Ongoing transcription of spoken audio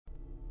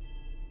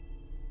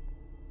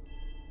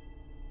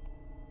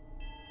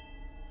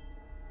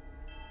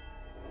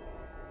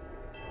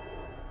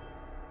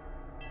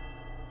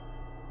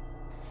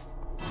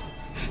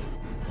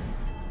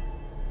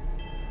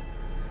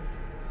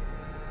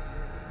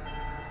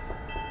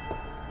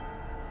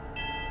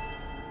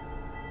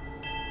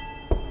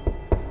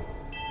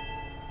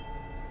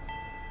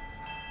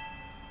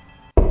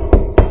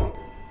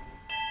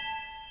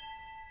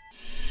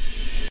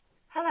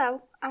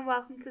and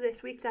welcome to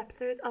this week's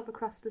episode of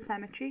Across the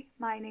Cemetery.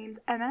 My name's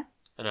Emma.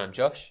 And I'm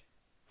Josh.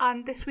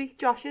 And this week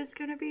Josh is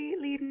going to be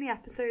leading the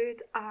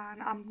episode, and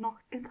I'm not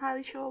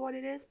entirely sure what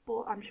it is,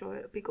 but I'm sure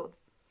it'll be good.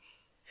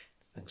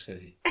 Thanks for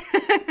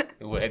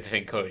the words of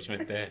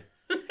encouragement there.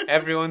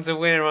 Everyone's a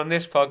winner on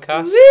this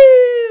podcast.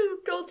 Woo!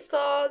 Gold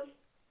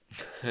stars!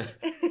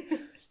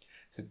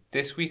 So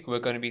this week we're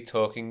going to be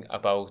talking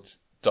about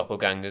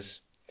doppelgangers.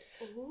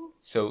 Ooh.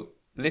 So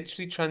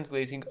literally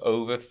translating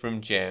over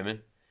from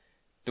German,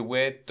 the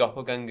word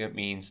doppelganger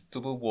means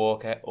double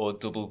walker or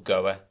double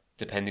goer,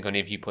 depending on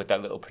if you put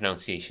that little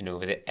pronunciation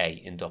over the A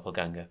in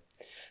doppelganger.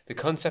 The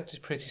concept is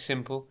pretty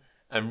simple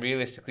and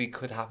realistically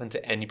could happen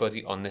to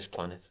anybody on this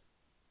planet.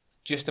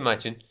 Just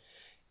imagine,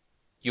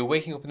 you're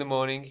waking up in the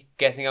morning,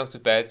 getting out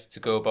of bed to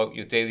go about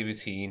your daily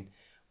routine,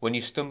 when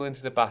you stumble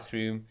into the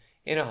bathroom,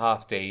 in a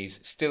half daze,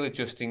 still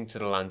adjusting to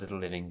the land of the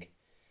living.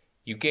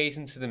 You gaze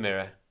into the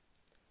mirror.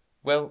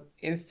 Well,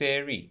 in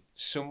theory,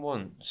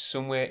 someone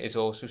somewhere is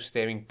also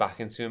staring back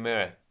into a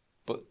mirror,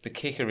 but the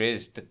kicker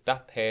is that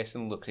that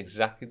person looks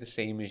exactly the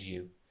same as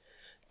you.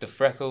 The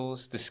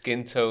freckles, the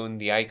skin tone,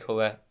 the eye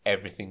colour,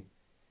 everything.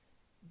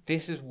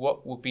 This is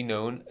what would be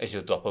known as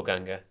your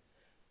doppelganger.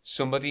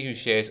 Somebody who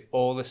shares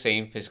all the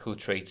same physical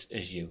traits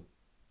as you.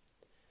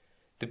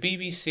 The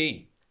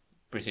BBC,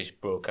 British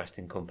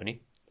Broadcasting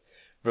Company,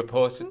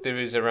 reports that there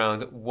is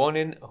around 1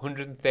 in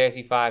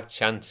 135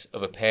 chance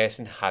of a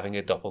person having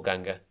a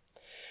doppelganger,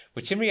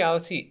 which in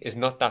reality is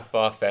not that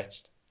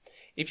far-fetched.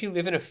 If you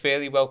live in a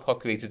fairly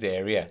well-populated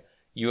area,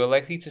 you are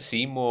likely to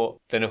see more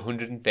than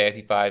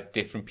 135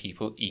 different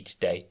people each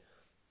day.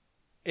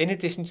 In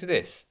addition to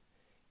this,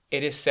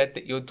 it is said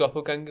that your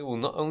doppelganger will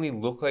not only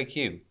look like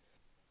you,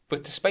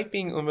 but despite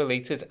being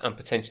unrelated and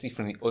potentially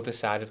from the other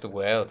side of the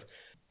world,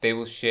 they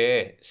will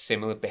share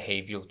similar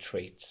behavioural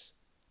traits.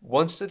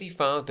 One study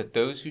found that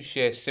those who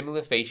share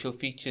similar facial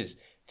features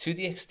to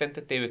the extent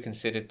that they were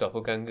considered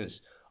doppelgangers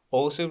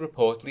also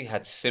reportedly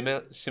had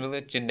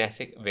similar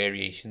genetic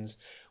variations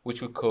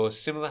which would cause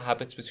similar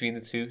habits between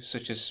the two,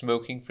 such as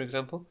smoking, for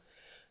example,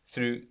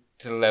 through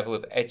to the level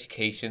of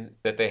education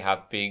that they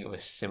have being of a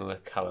similar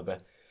calibre.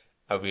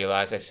 I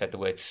realise I said the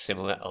word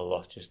similar a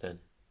lot just then.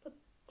 But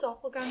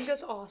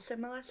doppelgangers are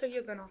similar, so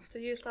you're going to have to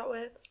use that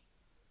word.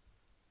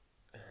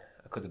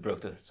 I could have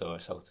broke the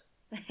thesaurus out.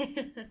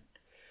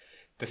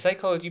 The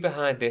psychology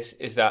behind this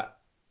is that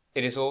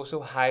it is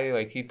also highly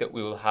likely that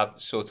we will have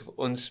sort of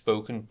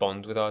unspoken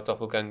bond with our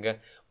doppelganger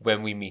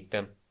when we meet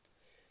them.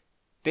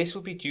 This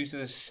will be due to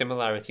the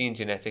similarity in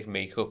genetic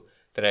makeup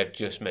that I've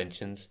just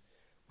mentioned,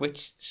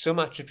 which some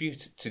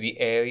attribute to the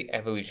early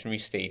evolutionary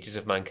stages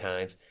of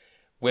mankind,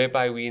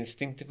 whereby we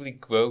instinctively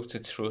grow to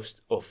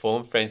trust or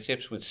form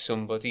friendships with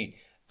somebody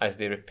as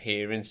their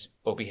appearance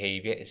or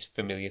behaviour is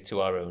familiar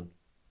to our own.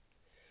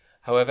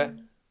 However,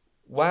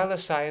 while the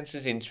science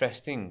is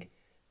interesting,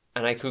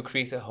 and I could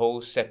create a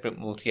whole separate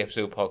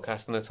multi-episode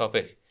podcast on the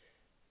topic,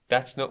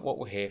 that's not what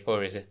we're here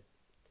for, is it?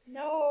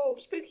 No,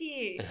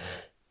 spooky.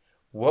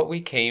 What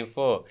we came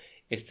for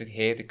is to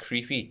hear the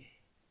creepy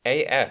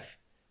AF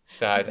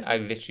side. I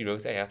literally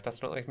wrote AF,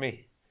 that's not like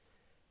me.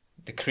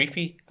 The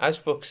creepy as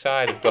fuck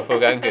side of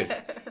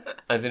doppelgangers.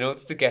 And in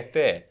order to get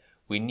there,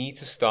 we need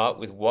to start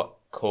with what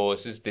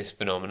causes this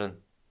phenomenon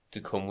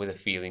to come with a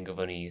feeling of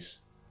unease.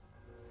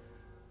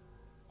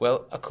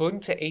 Well, according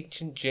to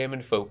ancient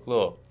German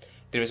folklore,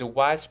 there is a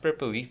widespread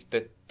belief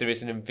that there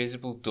is an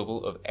invisible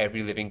double of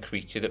every living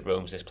creature that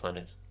roams this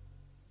planet.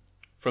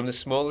 From the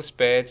smallest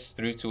birds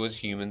through to us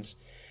humans,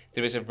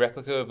 there is a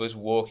replica of us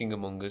walking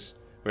among us,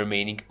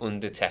 remaining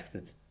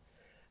undetected.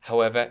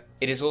 However,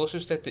 it is also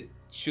said that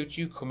should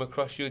you come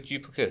across your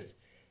duplicate,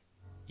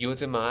 your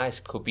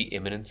demise could be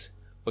imminent,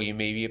 or you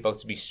may be about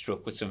to be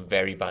struck with some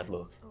very bad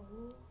luck.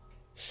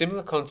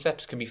 Similar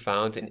concepts can be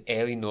found in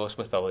early Norse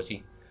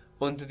mythology,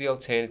 under the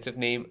alternative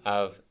name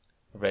of,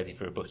 ready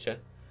for a butcher,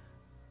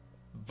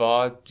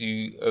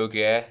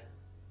 Vardøger.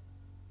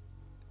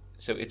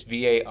 So it's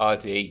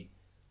V-A-R-D,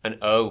 and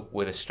O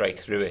with a strike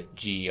through it,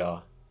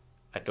 G-E-R.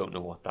 I don't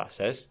know what that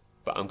says,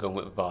 but I'm going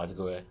with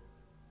Vardøger.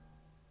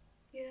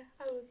 Yeah,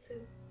 I would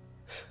too.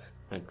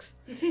 Thanks.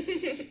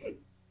 It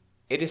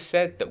is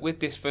said that with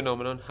this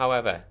phenomenon,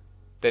 however,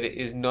 that it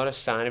is not a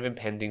sign of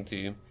impending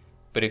doom,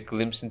 but a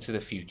glimpse into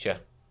the future,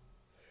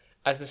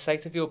 as the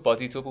sight of your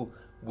body double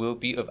will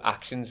be of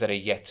actions that are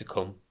yet to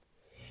come.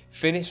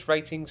 Finnish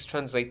writings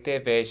translate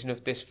their version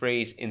of this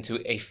phrase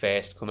into a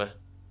first comer.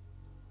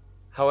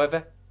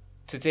 However,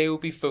 today we'll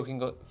be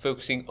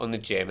focusing on the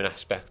German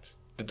aspect,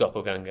 the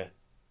doppelganger,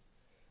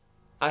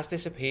 as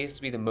this appears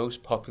to be the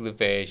most popular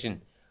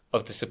version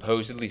of the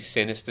supposedly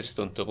sinister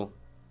stunt double.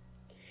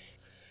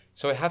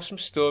 So I have some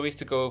stories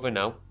to go over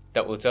now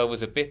that will delve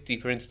us a bit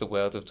deeper into the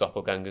world of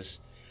doppelgangers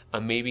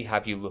and maybe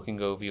have you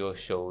looking over your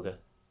shoulder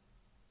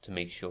to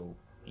make sure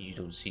you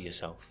don't see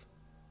yourself.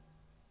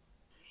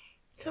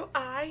 So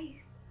I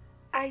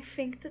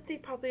think that they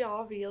probably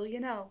are real, you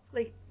know.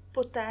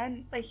 But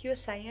then, like you were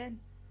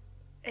saying,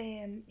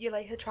 you're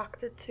like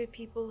attracted to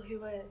people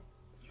who are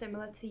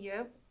similar to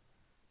you.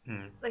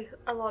 Like,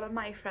 a lot of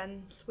my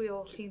friends, we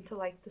all seem to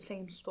like the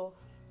same stuff.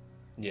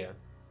 Yeah.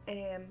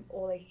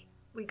 Or, like,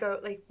 we go,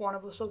 like, one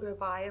of us will go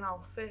buy an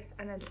outfit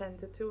and then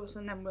send it to us,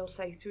 and then we'll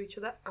say to each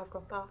other, I've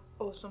got that,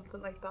 or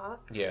something like that.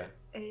 Yeah.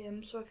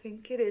 So I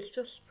think it is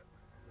just,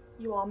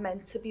 you are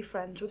meant to be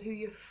friends with who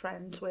you're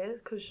friends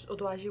with, because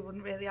otherwise you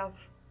wouldn't really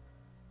have,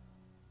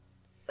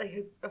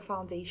 like, a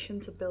foundation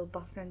to build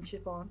that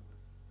friendship on.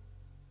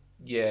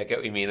 Yeah, I get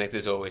what you mean. Like,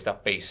 there's always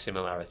that base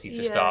similarity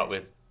to Yeah. start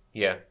with.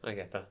 Yeah, I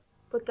get that.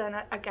 But then,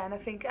 again, I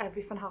think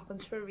everything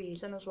happens for a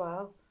reason as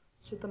well.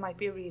 So there might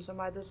be a reason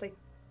why there's, like,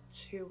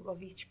 two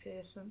of each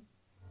person.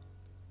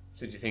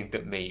 So do you think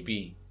that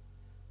maybe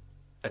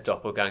a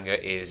doppelganger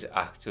is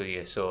actually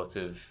a sort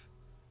of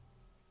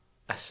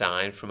a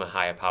sign from a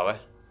higher power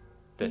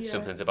that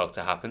something's about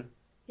to happen?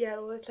 Yeah,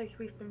 well, it's like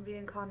we've been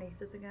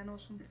reincarnated again or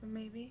something,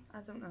 maybe.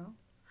 I don't know.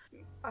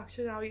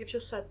 Actually, now you've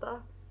just said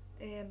that.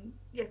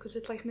 Yeah, because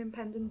it's like an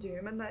impending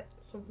doom and that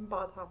something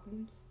bad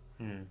happens.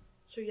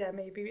 So yeah,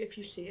 maybe if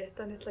you see it,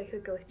 then it's like a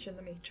glitch in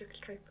the Matrix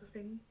type of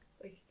thing.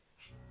 Like,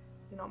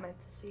 you're not meant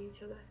to see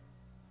each other.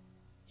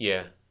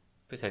 Yeah,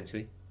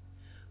 potentially.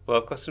 Well,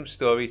 I've got some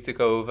stories to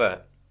go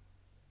over,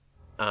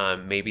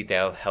 and maybe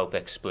they'll help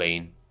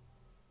explain.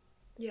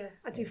 Yeah,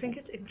 I do think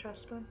it's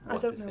interesting. I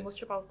What don't this know is.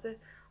 much about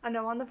it. I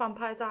know on the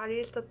Vampire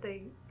Diaries that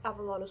they have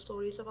a lot of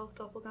stories about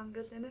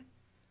doppelgangers in it,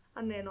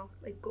 and they're not,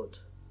 like, good.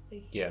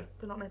 Like, Yeah.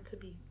 they're not meant to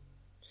be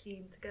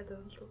seen together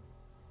and stuff.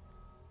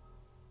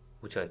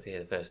 Would you like to hear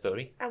the first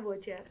story? I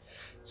would, yeah.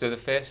 So the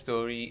first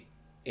story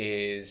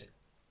is,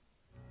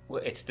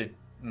 well, it's the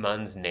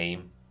man's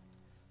name.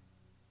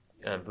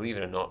 And believe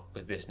it or not,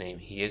 with this name,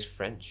 he is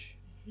French.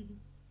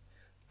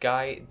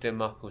 Guy de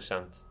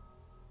Maupassant.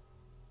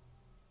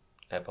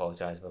 I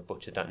apologise if I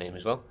butchered that name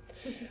as well.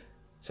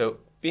 So,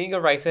 being a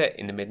writer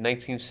in the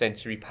mid-19th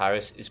century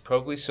Paris is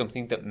probably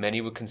something that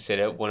many would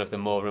consider one of the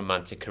more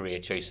romantic career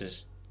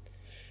choices.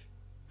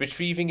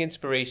 Retrieving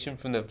inspiration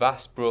from the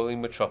vast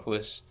brawling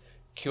metropolis,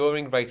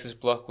 curing writer's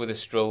block with a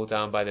stroll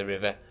down by the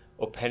river,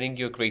 or penning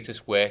your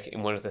greatest work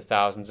in one of the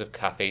thousands of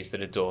cafes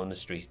that adorn the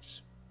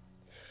streets.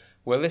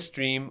 Well, this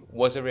dream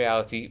was a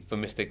reality for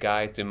Mr.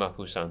 Guy de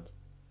Maupassant.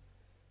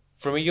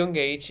 From a young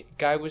age,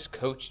 Guy was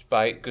coached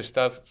by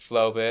Gustave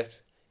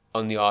Flaubert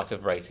on the art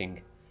of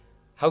writing,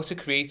 how to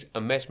create a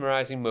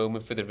mesmerising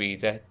moment for the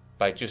reader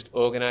by just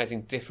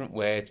organising different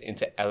words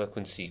into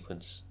eloquent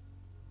sequence.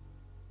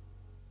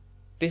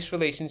 This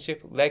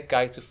relationship led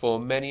Guy to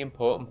form many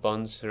important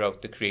bonds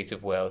throughout the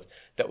creative world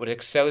that would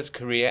excel his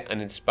career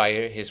and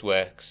inspire his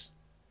works.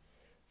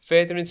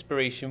 Further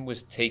inspiration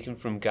was taken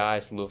from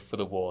Guy's love for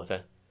the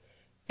water.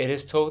 It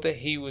is told that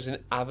he was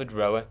an avid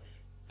rower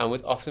and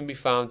would often be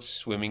found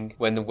swimming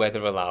when the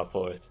weather allowed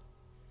for it.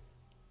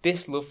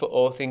 This love for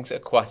all things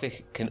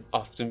aquatic can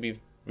often be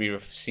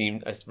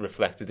seen as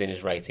reflected in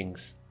his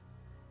writings.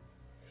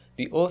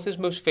 The author's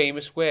most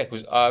famous work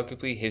was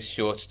arguably his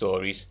short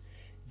stories.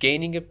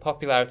 Gaining in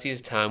popularity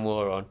as time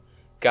wore on,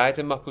 Guy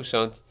de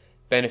Maupassant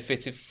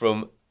benefited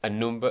from a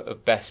number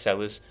of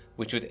bestsellers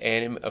which would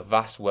earn him a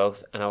vast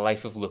wealth and a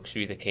life of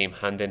luxury that came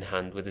hand in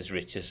hand with his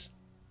riches.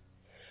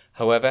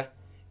 However,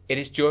 it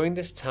is during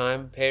this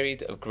time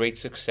period of great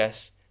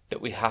success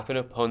that we happen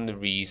upon the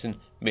reason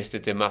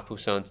Mr. de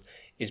Maupassant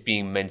is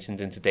being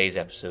mentioned in today's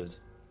episode.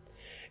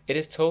 It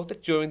is told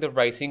that during the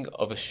writing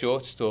of a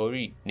short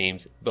story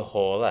named The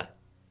Hauler,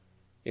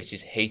 which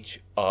is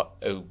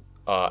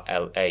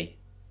Horrla,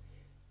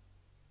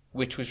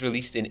 which was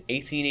released in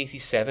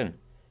 1887,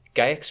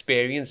 Guy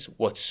experienced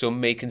what some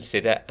may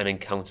consider an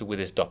encounter with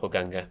his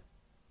doppelganger.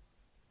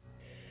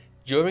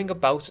 During a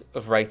bout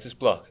of writer's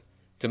block,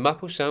 de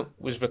Maupassant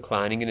was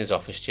reclining in his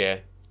office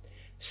chair,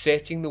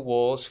 searching the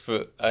walls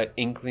for an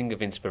inkling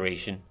of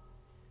inspiration.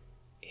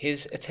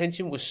 His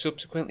attention was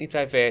subsequently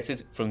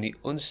diverted from the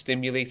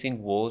unstimulating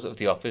walls of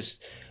the office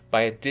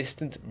by a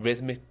distant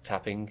rhythmic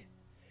tapping.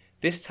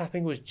 This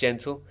tapping was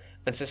gentle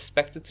and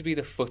suspected to be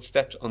the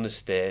footsteps on the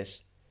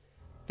stairs,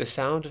 the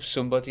sound of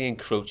somebody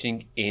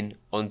encroaching in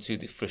onto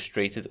the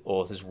frustrated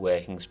author's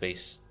working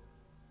space.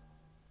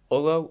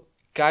 Although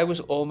Guy was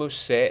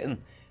almost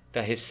certain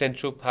that his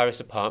central Paris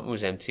apartment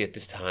was empty at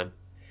this time,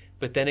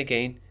 but then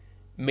again,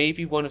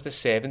 maybe one of the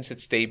servants had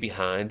stayed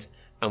behind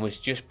and was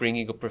just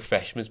bringing up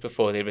refreshments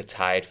before they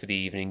retired for the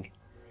evening.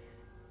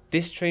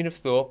 This train of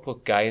thought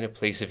put Guy in a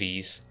place of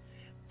ease,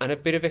 and a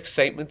bit of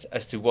excitement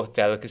as to what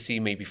delicacy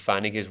may be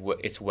finding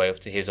its way up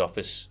to his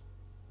office.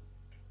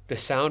 The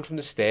sound from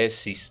the stairs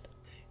ceased.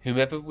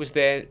 Whomever was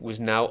there was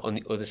now on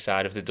the other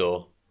side of the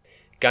door.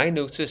 Guy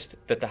noticed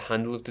that the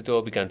handle of the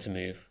door began to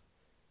move.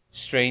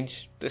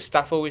 Strange, the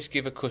staff always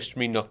give a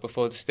customary knock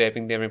before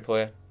disturbing their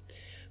employer,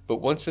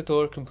 but once the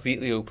door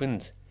completely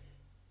opened,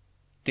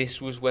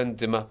 this was when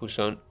de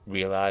Maupassant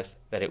realised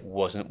that it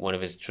wasn't one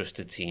of his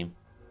trusted team.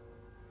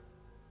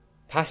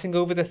 Passing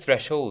over the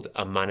threshold,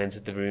 a man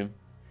entered the room,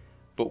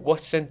 but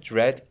what sent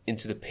dread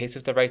into the pit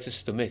of the writer's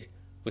stomach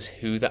was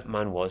who that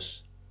man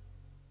was.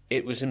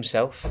 It was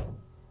himself.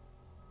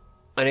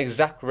 An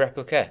exact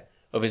replica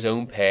of his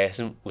own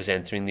person was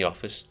entering the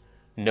office.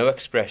 No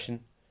expression,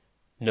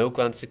 no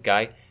glance at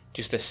Guy,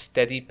 just a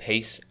steady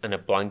pace and a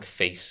blank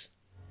face.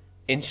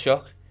 In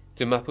shock,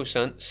 de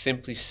Maupassant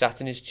simply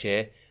sat in his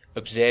chair,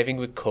 observing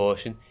with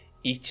caution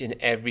each and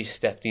every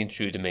step the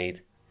intruder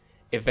made.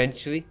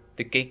 Eventually,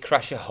 the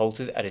gatecrasher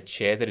halted at a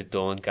chair that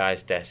adorned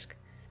Guy's desk.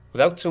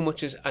 Without so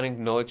much as an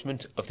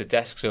acknowledgement of the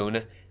desk's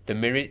owner, the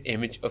mirrored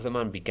image of the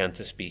man began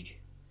to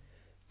speak.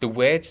 The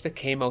words that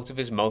came out of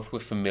his mouth were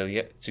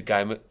familiar to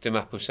Guy de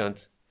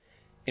Maupassant.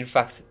 In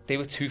fact, they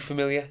were too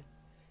familiar.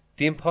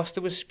 The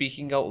imposter was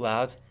speaking out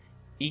loud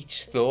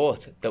each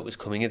thought that was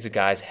coming into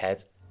Guy's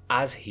head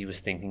as he was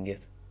thinking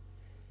it.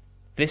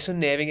 This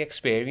unnerving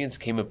experience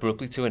came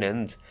abruptly to an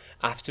end.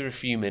 After a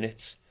few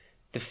minutes,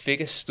 the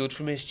figure stood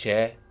from his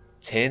chair,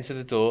 turned to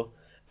the door,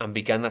 and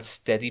began that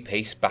steady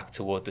pace back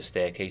toward the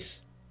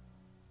staircase.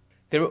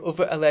 There are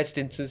other alleged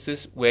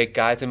instances where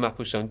Guy de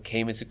Maupassant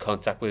came into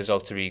contact with his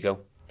alter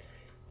ego,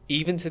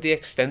 even to the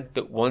extent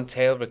that one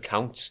tale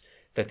recounts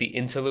that the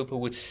interloper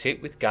would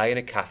sit with Guy in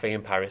a cafe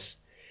in Paris,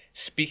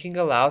 speaking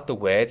aloud the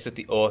words that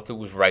the author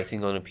was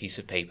writing on a piece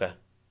of paper.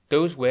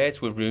 Those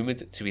words were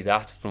rumoured to be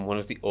that from one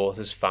of the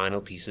author's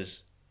final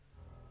pieces.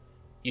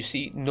 You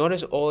see, not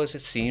as all as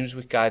it seems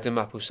with Guy de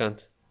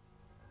Maupassant.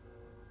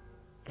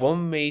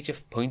 One major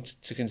point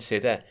to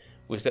consider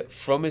was that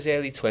from his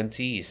early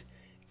 20s,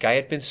 Guy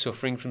had been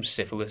suffering from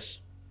syphilis,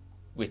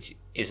 which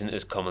isn't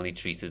as commonly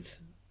treated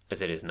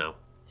as it is now.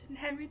 Didn't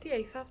Henry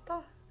VIII have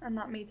that? And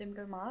that made him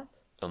go mad?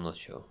 I'm not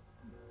sure.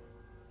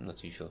 I'm not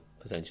too sure.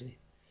 Potentially.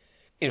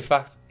 In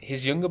fact,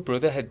 his younger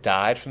brother had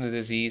died from the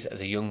disease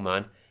as a young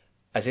man,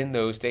 as in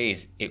those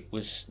days it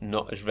was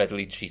not as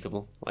readily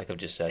treatable, like I've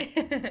just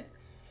said.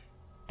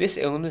 This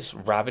illness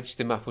ravaged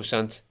de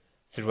Maupassant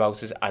throughout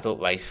his adult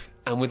life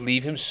and would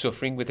leave him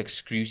suffering with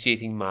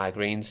excruciating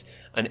migraines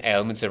and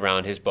ailments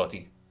around his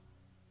body.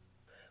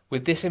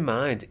 With this in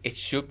mind, it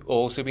should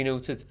also be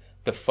noted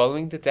that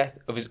following the death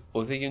of his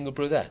other younger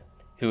brother,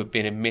 who had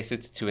been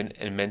admitted to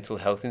a mental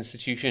health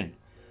institution,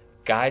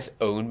 Guy's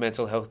own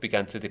mental health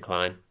began to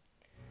decline.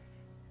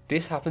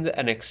 This happened at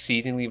an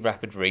exceedingly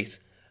rapid rate,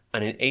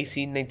 and in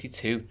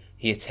 1892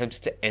 he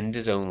attempted to end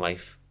his own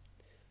life.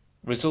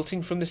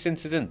 Resulting from this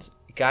incident,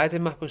 Guy de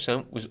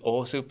Maupassant was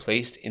also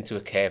placed into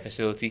a care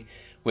facility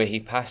where he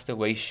passed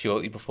away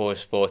shortly before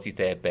his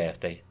 43rd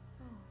birthday.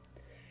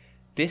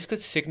 This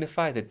could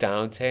signify the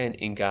downturn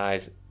in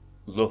Guy's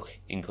luck,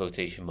 in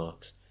quotation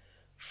marks,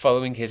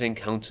 following his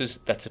encounters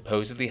that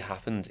supposedly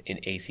happened in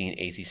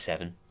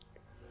 1887.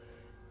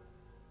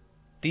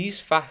 These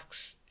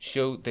facts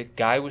show that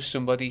Guy was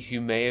somebody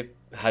who may have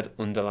had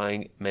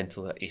underlying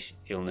mental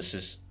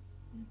illnesses.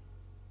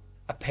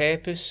 A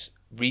purpose,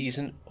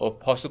 reason, or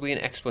possibly an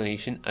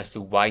explanation as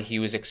to why he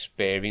was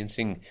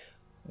experiencing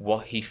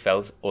what he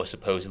felt or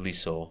supposedly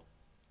saw.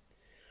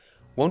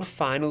 One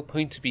final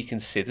point to be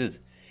considered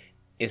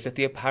is that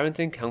the apparent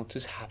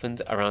encounters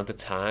happened around the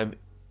time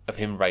of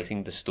him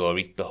writing the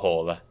story The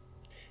Hauler,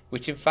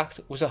 which in fact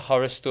was a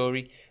horror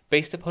story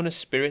based upon a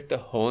spirit that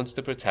haunts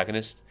the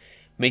protagonist,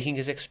 making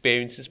his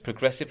experiences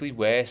progressively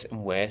worse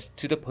and worse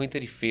to the point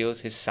that he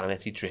feels his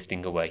sanity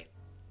drifting away.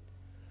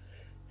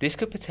 This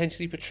could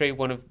potentially portray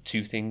one of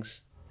two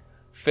things.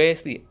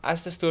 Firstly,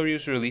 as the story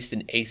was released in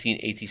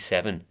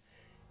 1887,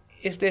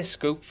 is there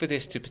scope for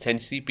this to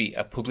potentially be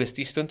a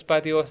publicity stunt by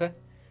the author?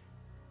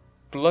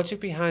 The logic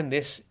behind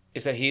this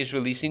is that he is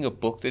releasing a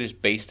book that is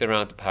based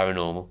around the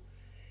paranormal.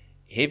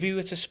 If he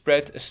were to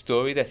spread a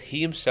story that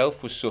he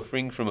himself was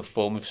suffering from a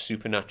form of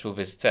supernatural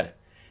visitor,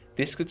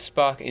 this could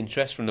spark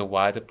interest from the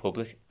wider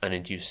public and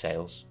induce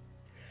sales.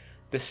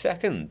 The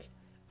second,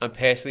 and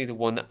personally the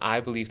one that I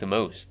believe the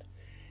most,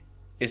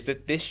 is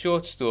that this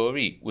short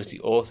story was the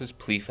author's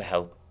plea for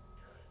help.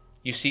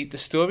 You see, the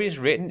story is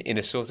written in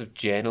a sort of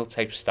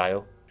journal-type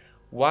style.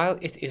 While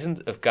it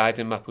isn't of Guy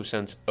de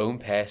Maupassant's own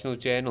personal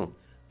journal,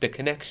 the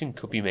connection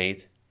could be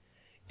made.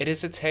 It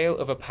is a tale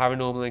of a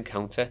paranormal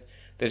encounter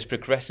that is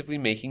progressively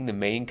making the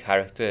main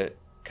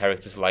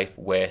character's life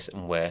worse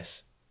and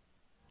worse.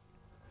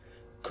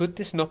 Could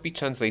this not be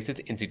translated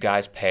into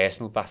Guy's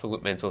personal battle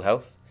with mental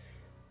health?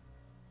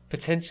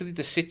 Potentially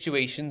the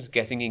situations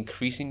getting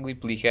increasingly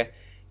bleaker,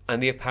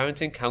 and the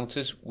apparent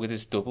encounters with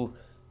his double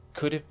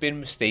could have been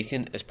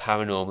mistaken as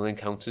paranormal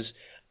encounters,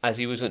 as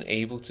he was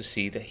unable to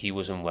see that he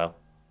was unwell.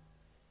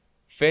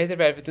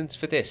 Further evidence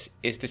for this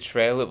is the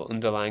trail of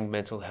underlying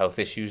mental health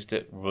issues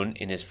that run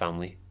in his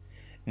family,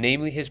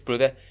 namely his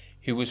brother,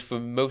 who was for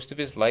most of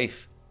his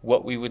life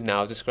what we would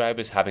now describe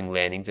as having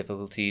learning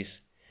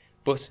difficulties,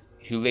 but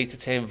who later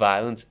turned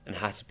violent and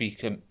had to be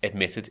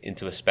admitted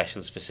into a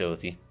specialist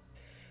facility.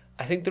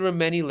 I think there are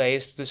many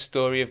layers to the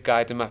story of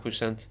Guy de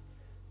Maupassant,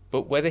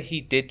 but whether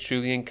he did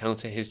truly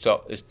encounter his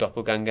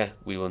doppelganger,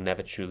 we will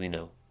never truly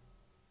know.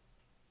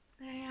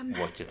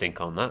 What do you think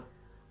on that?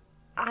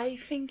 I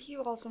think he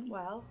wasn't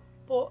well,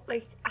 but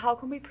how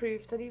can we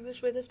prove that he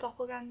was with his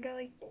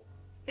doppelganger,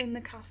 in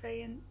the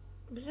cafe? And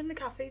it was in the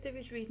cafe that he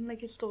was reading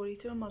his story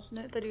to him,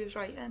 wasn't it, that he was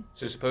writing?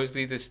 So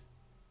supposedly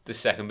the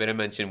second bit I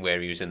mentioned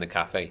where he was in the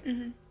cafe,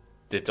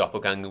 the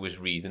doppelganger was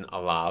reading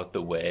aloud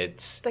the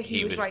words that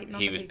he was writing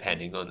he was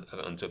penning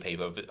onto a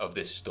paper of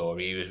this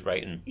story he was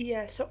writing.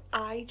 Yeah, so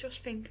I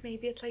just think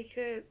maybe it's like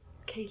a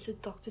case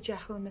of Dr.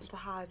 Jekyll and Mr.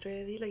 Hyde,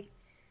 really. Like,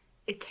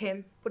 it's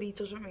him, but he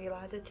doesn't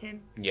realise it's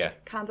him. Yeah.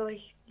 Kind of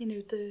like,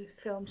 the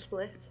film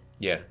Split.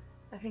 Yeah.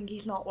 I think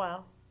he's not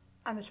well.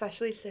 And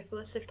especially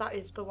syphilis, if that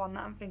is the one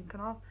that I'm thinking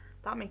of,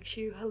 that makes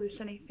you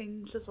hallucinate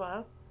things as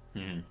well.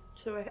 Mm-hmm.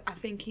 So I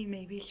think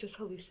he's just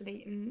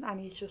hallucinating, and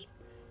he's just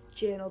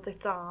journaled it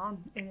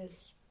down in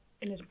his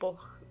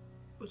book.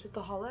 Was it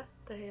The Holler?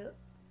 The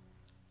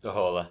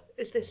Holler.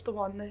 Is this the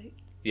one that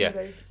he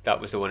wrote? That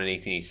was the one in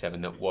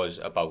 1887 that was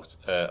about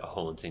a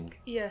haunting.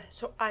 Yeah,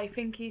 so I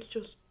think he's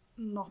just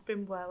not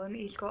been well, and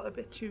he's got a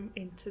bit too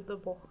into the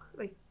book,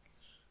 like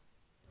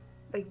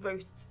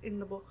wrote in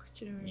the book.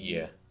 Do you know what I mean?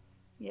 Yeah.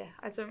 Yeah,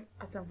 I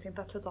don't think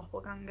that's a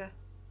doppelganger.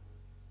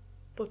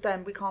 But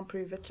then we can't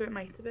prove it, so it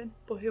might have been.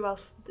 But who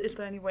else? Is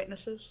there any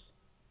witnesses?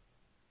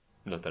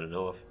 Not that I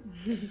know of.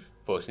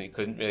 Fortunately,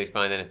 couldn't really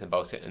find anything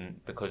about it,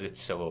 and because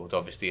it's so old,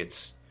 obviously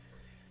it's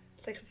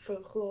like a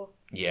folklore.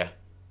 Yeah.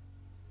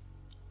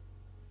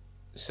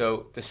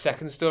 So the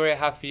second story I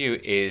have for you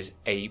is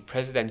a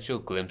presidential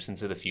glimpse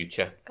into the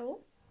future. Oh.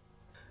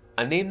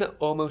 A name that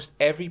almost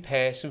every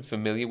person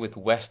familiar with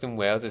Western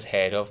Wales has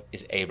heard of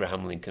is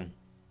Abraham Lincoln.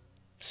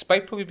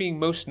 Despite probably being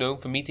most known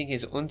for meeting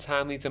his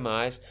untimely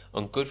demise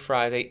on Good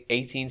Friday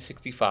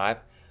 1865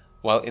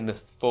 while in the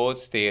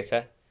Ford's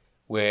Theatre,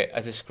 where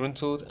a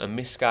disgruntled and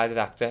misguided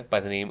actor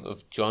by the name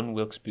of John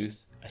Wilkes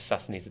Booth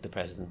assassinated the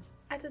president.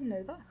 I didn't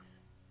know that.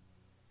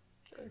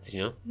 Did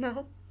you know?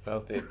 No.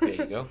 Well, there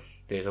you go.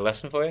 There's a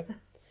lesson for you.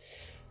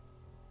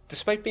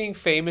 Despite being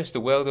famous the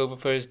world over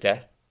for his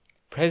death,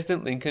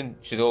 President Lincoln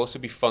should also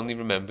be fondly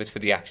remembered for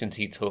the actions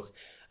he took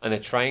and the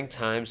trying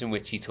times in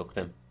which he took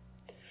them.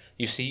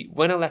 You see,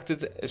 when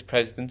elected as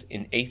president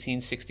in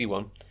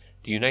 1861,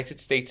 the United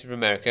States of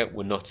America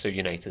were not so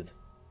united.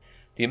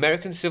 The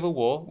American Civil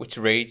War, which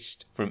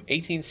raged from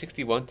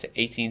 1861 to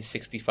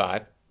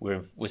 1865,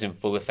 was in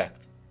full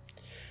effect.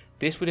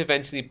 This would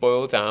eventually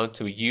boil down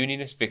to a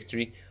Unionist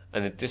victory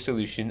and the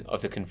dissolution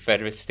of the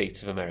Confederate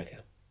States of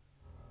America.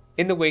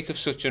 In the wake of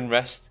such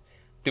unrest,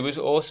 there was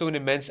also an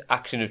immense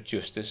action of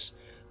justice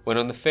when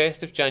on the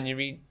 1st of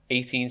January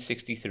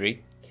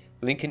 1863,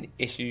 Lincoln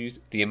issued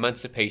the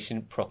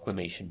Emancipation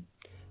Proclamation,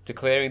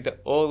 declaring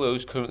that all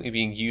those currently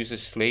being used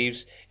as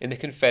slaves in the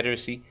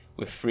Confederacy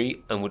were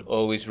free and would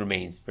always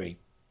remain free.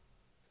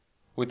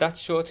 With that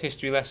short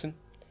history lesson,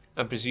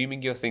 I'm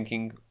presuming you're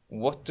thinking,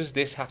 what does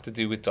this have to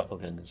do with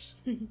doppelgangers?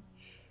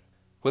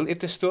 Well, if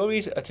the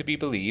stories are to be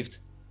believed,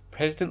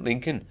 President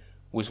Lincoln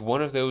was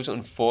one of those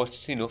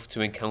unfortunate enough to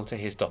encounter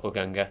his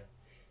doppelganger.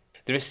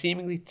 There are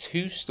seemingly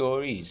two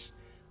stories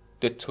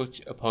that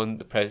touch upon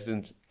the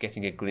president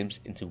getting a glimpse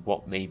into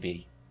what may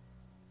be.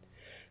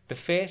 The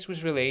first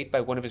was relayed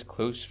by one of his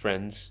close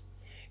friends.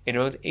 In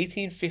around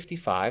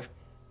 1855,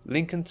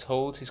 Lincoln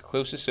told his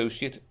close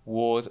associate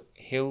Ward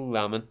Hill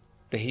Lamon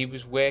that he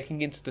was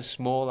working into the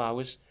small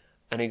hours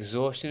and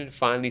exhaustion had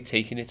finally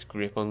taken its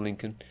grip on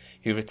Lincoln,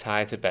 who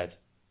retired to bed.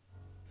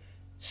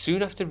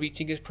 Soon after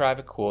reaching his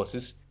private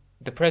quarters,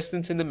 the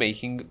president in the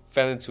making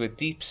fell into a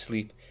deep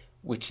sleep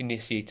which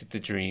initiated the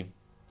dream.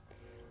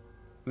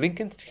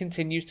 Lincoln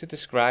continues to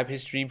describe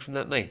his dream from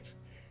that night.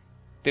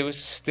 There was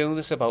a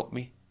stillness about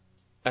me,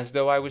 as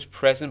though I was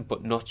present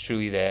but not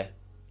truly there.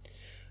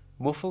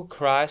 Muffled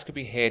cries could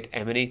be heard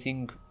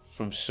emanating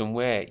from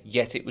somewhere,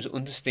 yet it was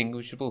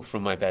undistinguishable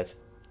from my bed.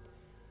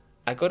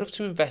 I got up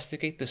to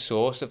investigate the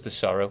source of the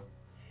sorrow,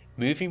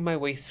 moving my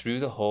way through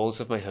the halls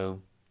of my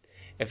home.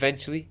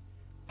 Eventually,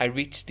 I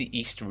reached the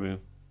East Room,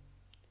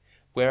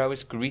 where I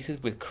was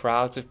greeted with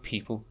crowds of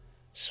people,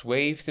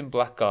 swathed in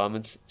black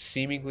garments,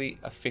 seemingly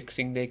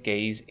affixing their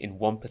gaze in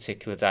one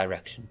particular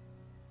direction.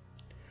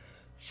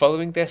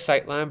 Following their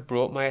sightline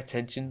brought my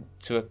attention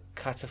to a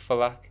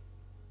catafalque,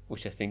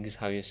 which I think is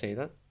how you say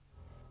that,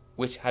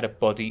 which had a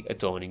body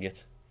adorning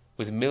it,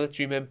 with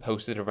military men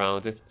posted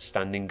around it,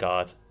 standing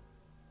guard.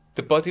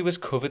 The body was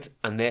covered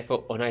and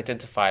therefore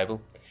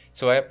unidentifiable,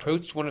 so I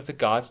approached one of the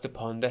guards to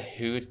ponder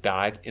who had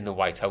died in the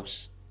White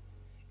House.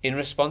 In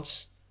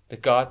response, the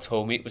guard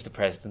told me it was the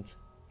president,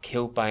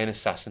 killed by an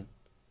assassin.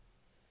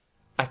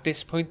 At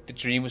this point, the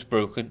dream was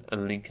broken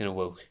and Lincoln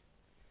awoke.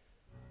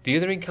 The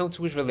other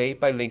encounter was relayed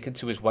by Lincoln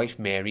to his wife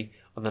Mary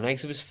on the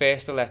night of his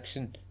first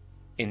election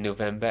in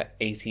November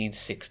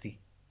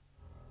 1860.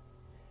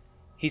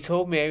 He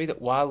told Mary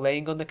that while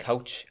laying on the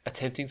couch,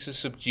 attempting to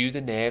subdue the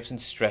nerves and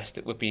stress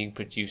that were being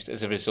produced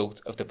as a result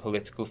of the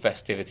political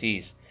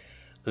festivities,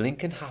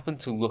 Lincoln happened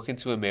to look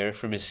into a mirror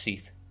from his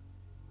seat.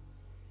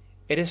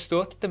 It is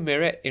thought that the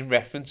mirror in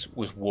reference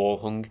was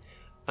wall-hung,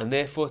 and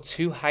therefore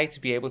too high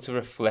to be able to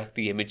reflect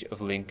the image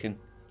of Lincoln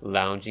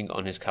lounging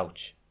on his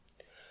couch.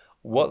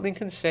 What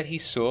Lincoln said he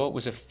saw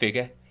was a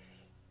figure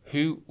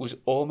who was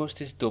almost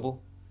his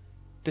double.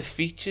 The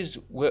features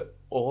were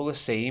all the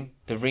same,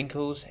 the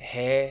wrinkles,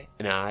 hair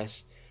and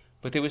eyes,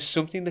 but there was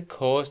something that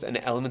caused an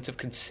element of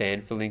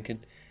concern for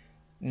Lincoln,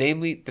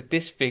 namely that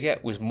this figure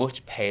was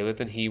much paler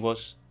than he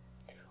was.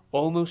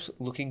 almost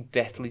looking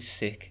deathly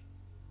sick.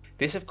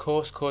 This of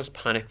course caused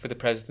panic for the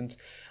president,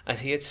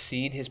 as he had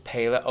seen his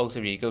paler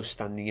alter ego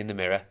standing in the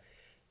mirror,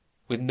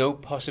 with no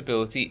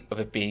possibility of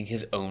it being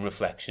his own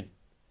reflection.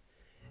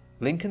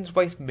 Lincoln's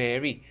wife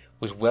Mary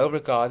was well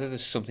regarded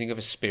as something of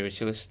a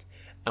spiritualist,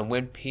 and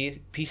when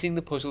piecing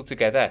the puzzle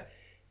together,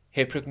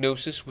 her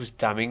prognosis was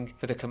damning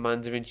for the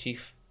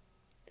commander-in-chief.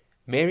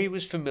 Mary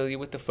was familiar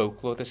with the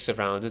folklore that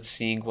surrounded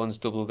seeing one's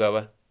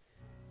double-goer.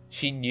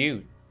 She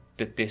knew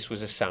that this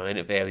was a sign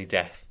of early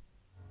death.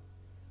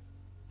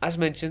 As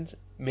mentioned,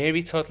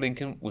 Mary Todd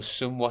Lincoln was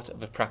somewhat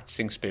of a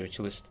practicing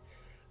spiritualist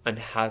and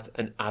had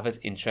an avid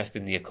interest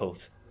in the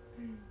occult.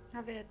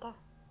 I've heard that.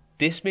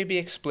 This may be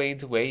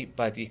explained away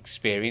by the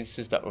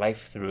experiences that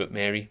life threw at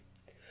Mary.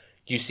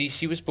 You see,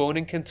 she was born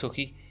in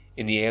Kentucky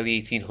in the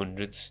early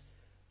 1800s.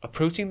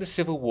 Approaching the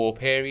Civil War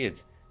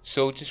period,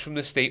 soldiers from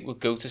the state would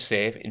go to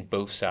serve in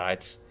both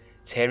sides,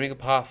 tearing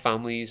apart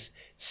families,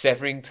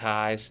 severing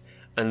ties,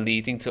 and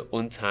leading to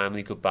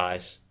untimely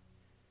goodbyes.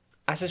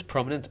 As is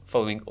prominent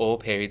following all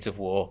periods of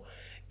war,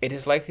 it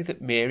is likely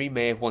that Mary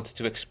may have wanted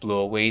to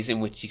explore ways in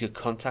which she could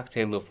contact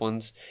her loved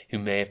ones who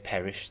may have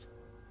perished.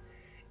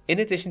 In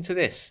addition to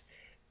this,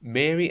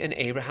 Mary and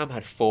Abraham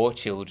had 4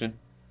 children.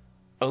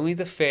 Only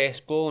the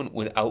firstborn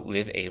would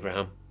outlive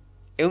Abraham.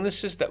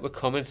 Illnesses that were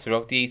common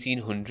throughout the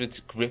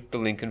 1800s gripped the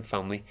Lincoln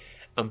family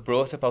and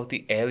brought about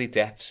the early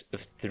deaths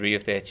of 3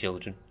 of their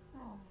children.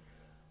 Oh.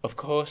 Of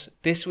course,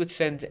 this would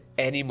send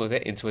any mother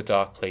into a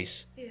dark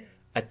place, Yeah.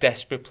 a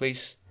desperate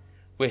place,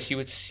 where she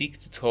would seek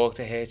to talk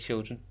to her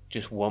children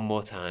just one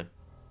more time.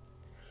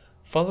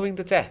 Following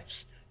the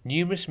deaths,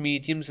 numerous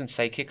mediums and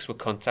psychics were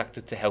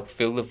contacted to help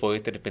fill the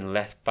void that had been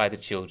left by the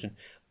children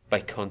by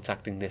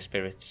contacting their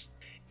spirits.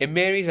 In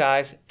Mary's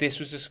eyes, this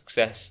was a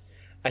success,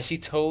 as she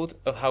told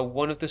of how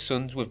one of the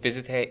sons would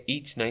visit her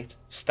each night,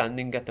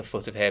 standing at the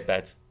foot of her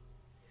bed.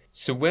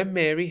 So when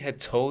Mary had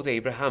told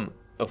Abraham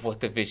of what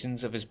the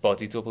visions of his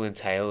body double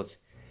entailed,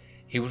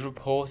 he would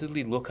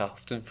reportedly look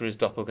often for his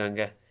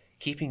doppelganger,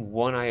 keeping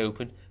one eye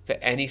open for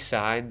any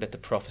sign that the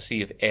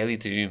prophecy of early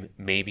doom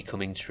may be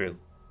coming true.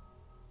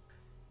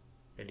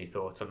 Any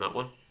thoughts on that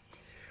one?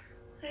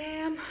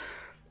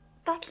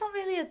 That's not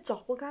really a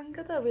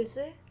doppelganger though, is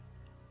it?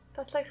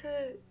 That's like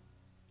a...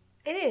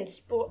 It is,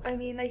 but I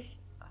mean, like,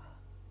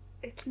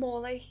 it's more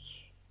like...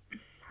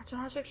 I don't know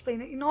how to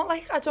explain it. You know,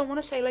 like, I don't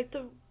want to say like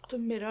the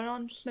mirror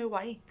on Snow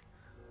White,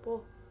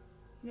 but,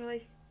 you know,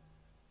 like,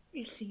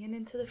 you're seeing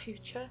into the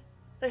future.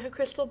 Like a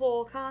crystal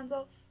ball, kind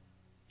of.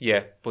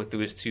 Yeah, but there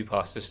was 2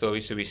 parts to the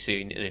story, so he's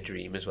seen in a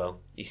dream as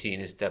well. He's seen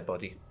his dead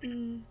body.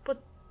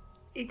 But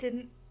he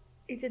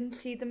didn't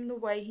see them the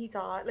way he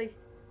died. Like,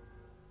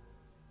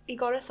 he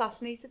got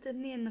assassinated,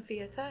 didn't he, in the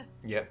theatre?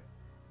 Yeah.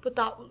 But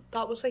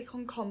that was like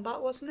on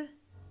combat, wasn't it?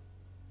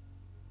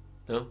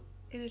 No?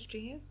 In his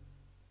dream?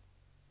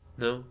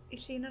 No.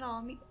 He's seen an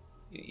army.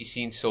 He's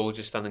seen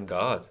soldiers standing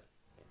guard.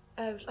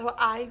 So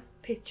I've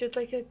pictured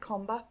like a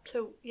combat,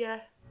 so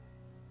yeah.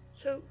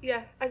 So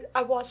yeah,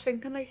 I was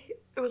thinking like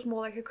it was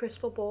more like a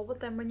crystal ball, but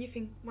then when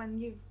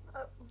you've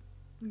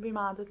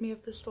reminded me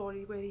of the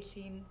story where he's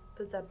seen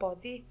the dead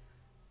body,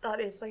 that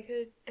is like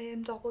a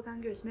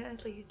doppelganger, isn't it?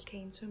 It's like it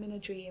came to him in a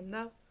dream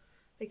though.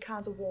 Like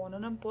kind of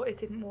warning him, but it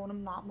didn't warn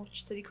him that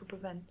much that he could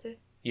prevent it.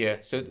 Yeah,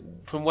 so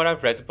from what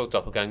I've read about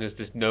doppelgangers,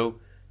 there's no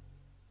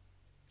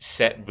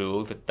set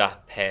rule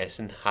that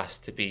person has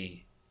to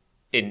be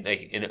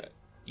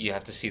you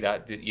have to see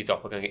that your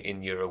doppelganger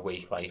in your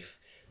awake life.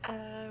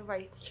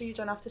 Right, so you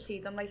don't have to see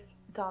them like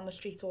down the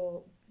street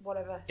or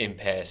whatever. In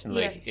person,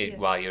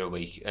 while you're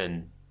awake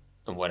and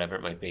whatever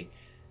it might be.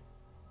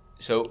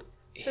 So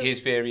his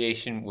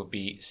variation would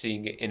be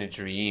seeing it in a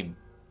dream,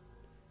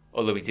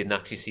 although he didn't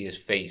actually see his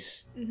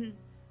face. Mm-hmm.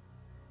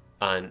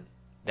 And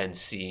then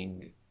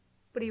seeing...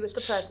 But he was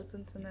the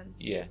president and then...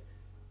 Yeah.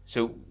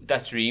 So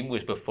that dream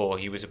was before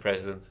he was a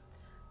president.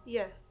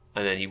 Yeah.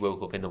 And then he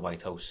woke up in the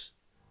White House.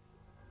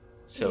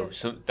 So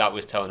that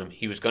was telling him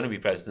he was going to be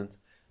president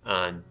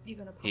and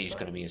he's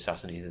going to be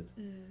assassinated.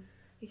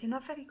 He didn't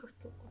have very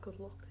good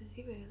luck, did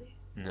he, really?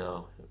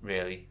 No,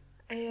 really.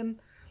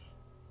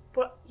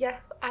 But yeah,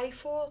 I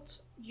thought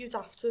you'd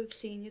have to have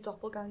seen your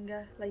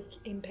doppelganger like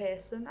in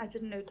person. I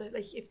didn't know that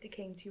like if they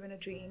came to you in a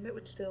dream it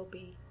would still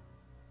be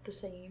the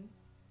same.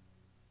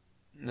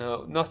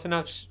 No, nothing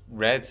I've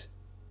read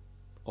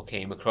or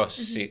came across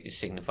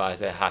signifies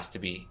that it has to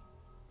be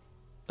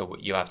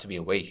you have to be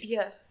awake.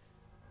 Yeah.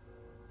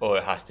 Or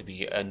it has to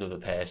be another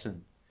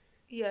person.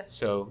 Yeah.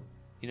 So,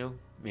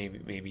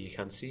 maybe you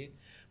can see it.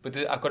 But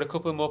I've got a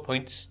couple of more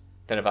points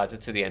that I've added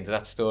to the end of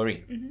that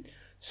story. Mm-hmm.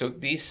 So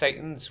these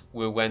sightings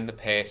were when the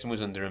person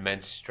was under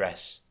immense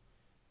stress.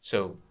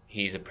 So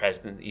he's a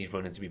president, he's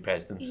running to be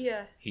president.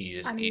 Yeah.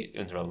 He's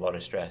under a lot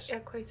of stress. Yeah,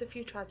 quite a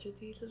few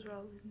tragedies as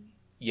well, didn't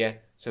he? Yeah,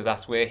 so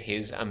that's where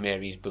his and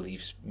Mary's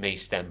beliefs may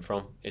stem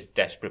from, is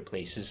desperate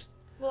places.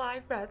 Well,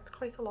 I've read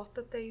quite a lot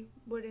that they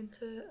were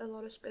into a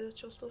lot of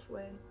spiritual stuff,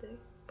 weren't they?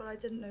 But I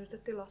didn't know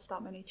that they lost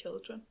that many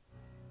children.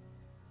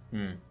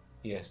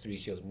 Yes, 3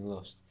 children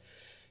lost.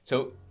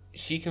 So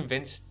she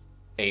convinced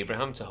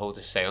Abraham to hold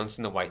a seance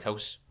in the White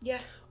House. Yeah.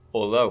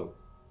 Although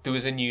there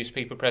was a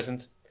newspaper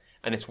present,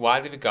 and it's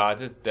widely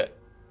regarded that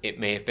it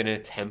may have been an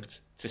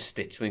attempt to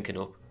stitch Lincoln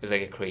up as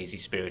like a crazy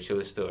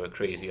spiritualist or a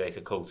crazy like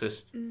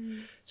occultist.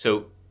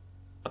 So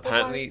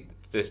apparently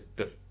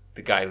the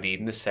guy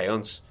leading the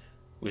seance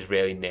was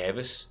really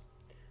nervous.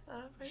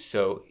 Right.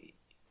 So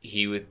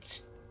he would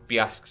be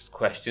asked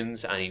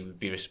questions and he would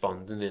be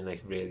responding in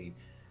like really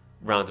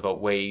roundabout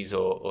ways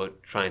or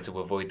trying to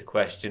avoid the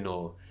question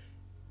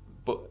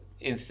but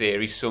in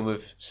theory some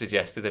have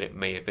suggested that it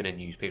may have been a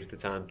newspaper at the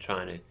time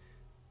trying to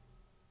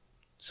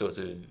sort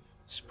of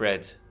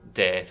spread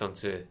dirt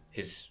onto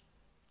his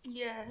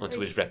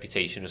his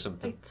reputation or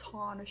something. Like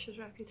tarnish his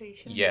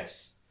reputation.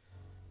 Yes.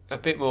 A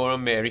bit more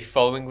on Mary.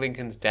 Following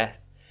Lincoln's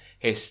death,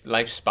 his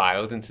life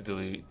spiraled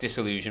into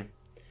disillusion,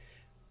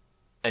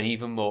 and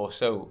even more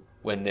so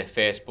when their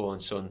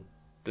firstborn son,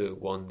 the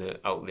one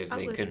that outlived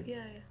Lincoln,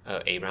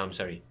 Abraham,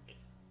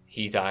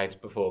 he died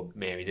before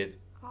Mary did.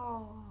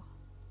 Oh.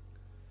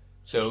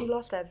 So she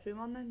lost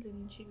everyone then,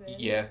 didn't she? Really?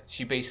 Yeah,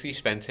 she basically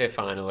spent her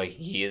final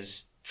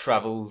years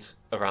travelled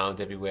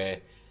around everywhere.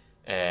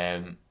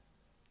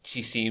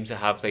 She seemed to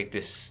have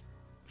this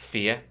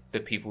fear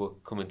that people were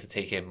coming to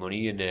take her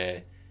money and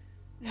her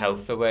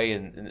health away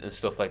and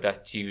stuff like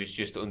that. She was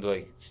just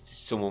under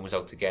someone was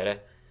out to get her.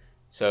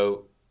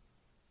 So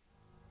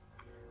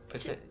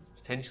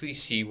potentially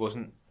she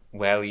wasn't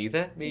well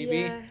either, maybe.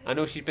 Yeah. I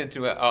know she's been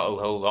through a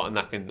whole lot and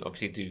that can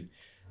obviously do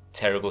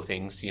terrible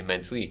things to you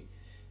mentally.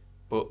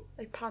 But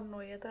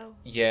paranoia though.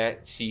 Yeah,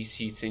 she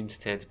seemed to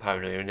turn to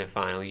paranoia in her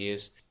final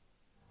years.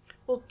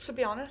 Well, to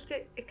be honest,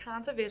 it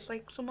kind of is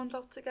like someone's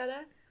out to get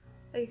her.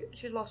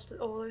 She lost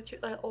all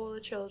the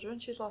children.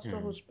 She's lost her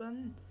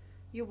husband.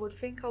 You would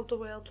think, oh, the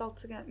world's out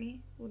to get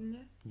me, wouldn't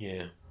you?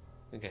 Yeah,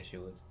 I guess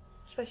you would.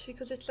 Especially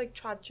because it's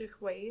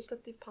tragic ways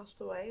that they've passed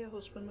away. Her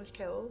husband was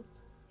killed.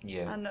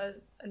 Yeah.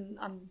 And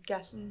I'm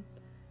guessing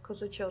because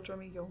the children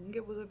were young,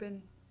 it would have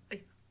been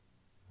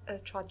a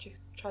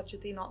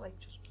tragedy, not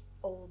just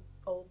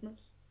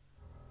oldness.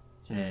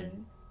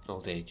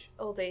 Old age.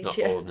 Old age, not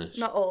yeah. Oldness.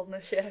 Not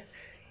oldness, yeah.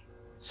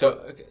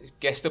 So, I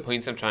guess the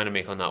point I'm trying to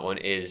make on that one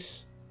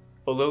is,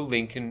 although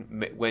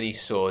Lincoln, when he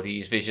saw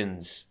these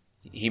visions,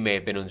 he may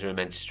have been under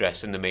immense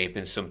stress and there may have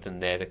been something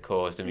there that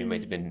caused him. He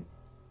might have been,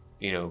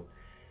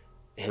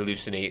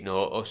 hallucinating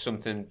or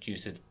something due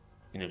to,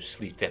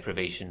 sleep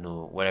deprivation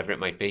or whatever it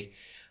might be.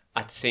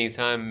 At the same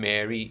time,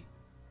 Mary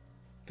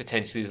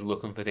potentially is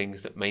looking for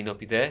things that may not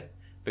be there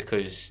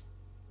because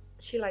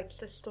she likes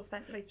this stuff.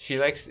 She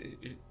likes...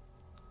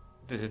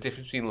 There's a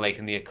difference between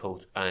liking the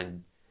occult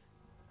and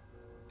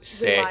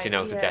searching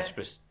out the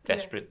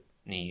desperate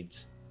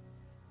needs.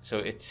 So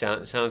it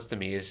sounds to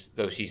me as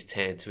though she's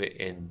turned to it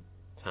in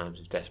times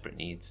of desperate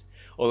needs.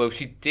 Although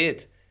she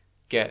did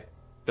get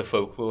the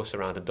folklore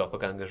surrounding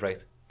doppelgangers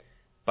right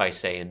by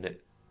saying that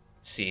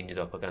seeing your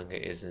doppelganger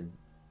is a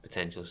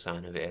potential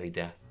sign of early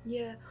death.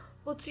 Yeah.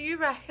 Well, do you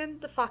reckon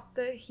the fact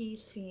that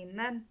he's seen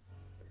them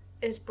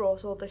has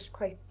brought all this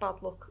quite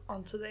bad luck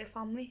onto their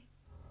family?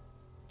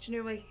 Do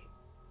you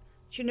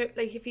know,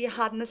 if he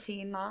hadn't have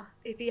seen that,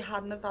 if he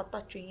hadn't have had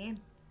that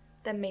dream,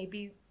 then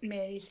maybe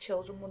Mary's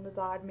children wouldn't have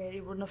died.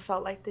 Mary wouldn't have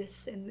felt like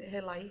this in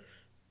her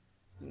life.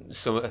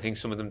 I think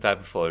some of them died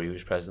before he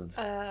was present.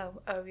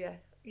 Oh yeah.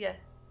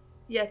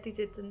 Yeah, they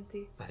did, didn't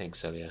they? I think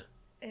so, yeah.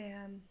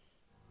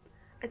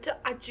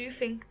 I do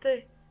think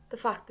that the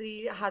fact that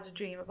he had a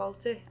dream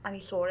about it and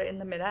he saw it in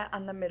the mirror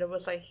and the mirror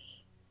was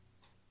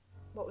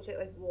what was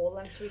it, wall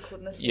length, so he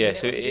couldn't have seen it.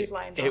 So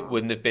it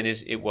wouldn't have been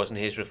it wasn't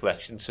his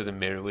reflection, so the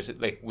mirror was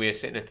we're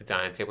sitting at the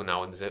dining table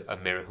now and there's a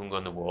mirror hung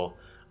on the wall.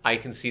 I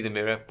can see the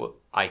mirror, but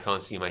I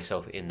can't see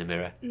myself in the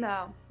mirror.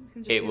 No, you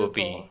can just it see will the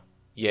be door.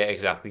 Yeah,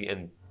 exactly,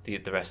 and the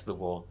rest of the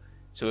wall.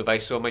 So if I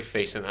saw my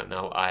face in that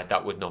now,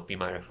 that would not be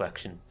my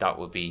reflection. That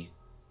would be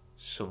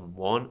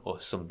someone or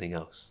something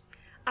else.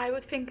 I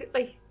would think,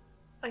 like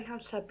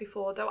I've said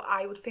before, though,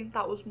 I would think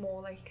that was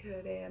more like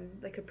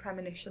a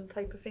premonition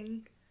type of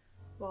thing,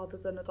 rather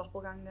than a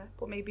doppelganger.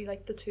 But maybe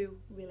the two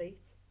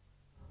relate.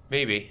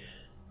 Maybe.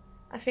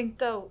 I think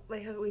though,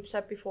 like we've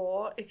said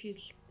before, if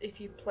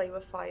you play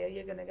with fire,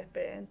 you're gonna get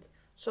burnt.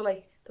 So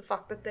the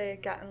fact that they're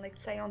getting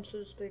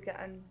seances,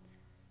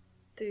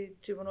 they're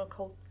doing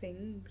occult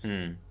things.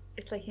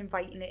 It's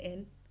inviting it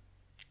in.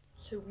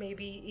 So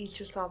maybe he's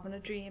just having a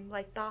dream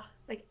like that.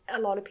 A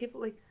lot of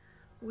people,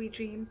 we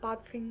dream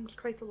bad things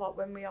quite a lot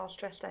when we are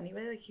stressed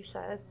anyway, like you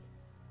said.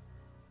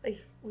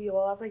 We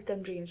all have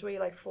them dreams where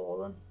you're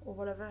falling or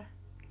whatever.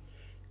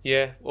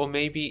 Yeah, or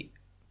maybe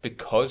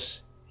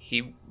because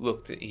he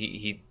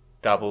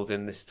dabbled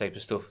in this type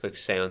of stuff,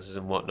 seances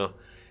and whatnot,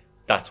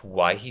 that's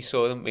why he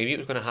saw them. Maybe it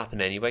was going to happen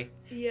anyway.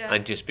 Yeah.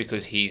 And just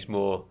because he's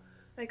more...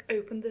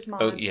 opened his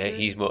mind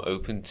he's more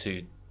open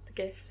to the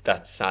gift.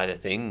 That side of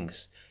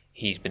things.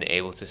 He's been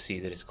able to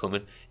see that it's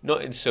coming.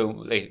 Not in so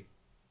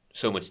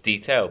much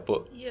detail,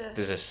 but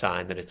there's a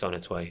sign that it's on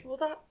its way. Well,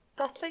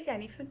 that's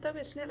anything though,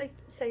 isn't it?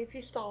 Say if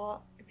you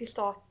start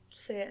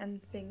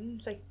certain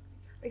things,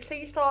 say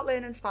you start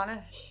learning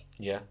Spanish.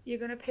 you're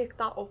going to pick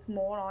that up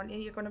more, aren't you?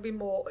 You're going to be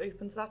more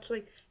open to that. So,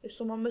 like, if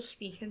someone was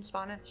speaking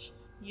Spanish,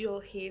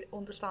 you'll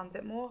understand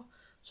it more.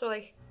 So,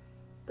 like,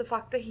 the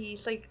fact that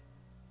he's, like,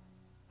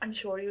 I'm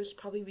sure he was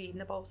probably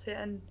reading about it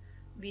and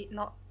I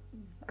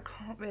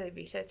can't really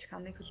research,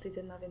 can they, because they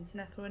didn't have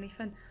internet or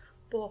anything,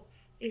 but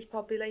he's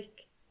probably,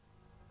 like,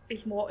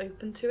 he's more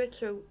open to it,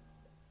 so,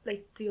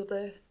 like, the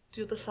other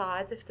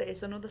side, if there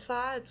is another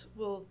side,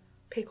 will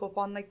pick up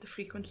on, like, the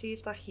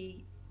frequencies that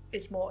he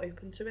is more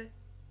open to it.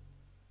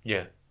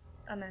 Yeah.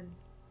 And then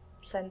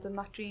send him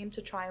that dream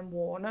to try and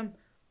warn him,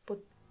 but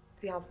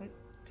they haven't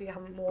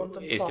warned him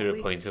properly. Is there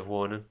a point of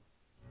warning?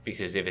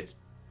 Because if it's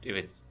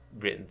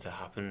written to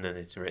happen, then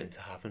it's written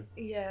to happen.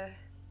 Yeah,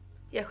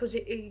 because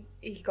he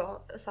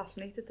got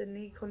assassinated, didn't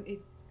he?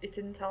 It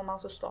didn't tell him how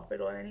to stop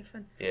it or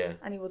anything. Yeah.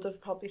 And he would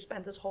have probably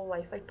spent his whole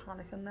life, like,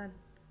 panicking then.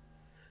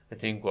 The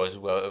thing was,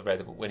 well, I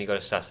read when he got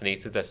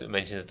assassinated, that's what it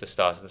mentioned at the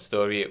start of the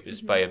story, it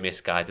was by a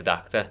misguided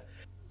actor.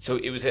 So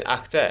it was an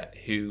actor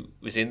who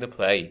was in the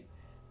play,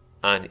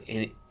 and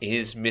in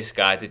his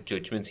misguided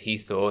judgment, he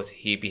thought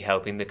he'd be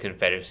helping the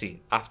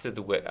Confederacy. After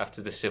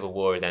the Civil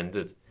War had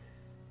ended,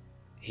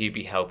 he'd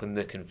be helping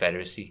the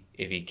Confederacy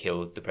if he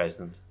killed the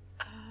president.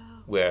 Oh.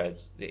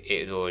 Whereas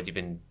it had already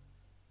been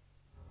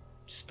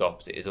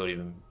stopped, it had already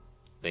been,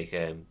 like,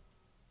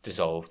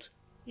 dissolved.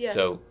 Yeah.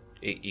 So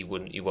he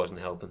wasn't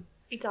helping.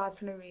 He died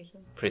for no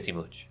reason. Pretty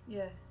much.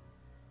 Yeah.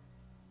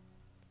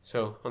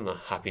 So, on that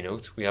happy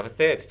note, we have a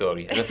third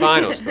story and a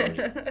final story.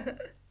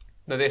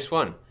 Now, this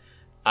one,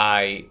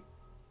 I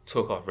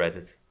took off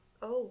Reddit.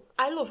 Oh,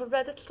 I love a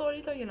Reddit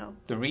story, though, you know.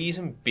 The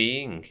reason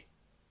being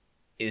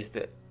is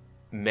that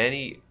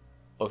many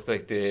of,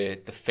 like,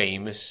 the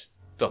famous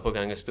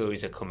doppelganger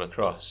stories I come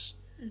across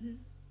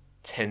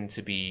tend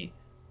to be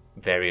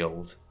very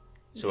old.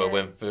 So I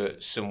went for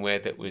somewhere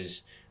that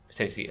was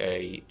potentially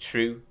a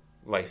true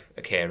life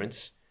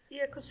occurrence.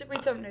 Yeah, because we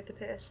don't know the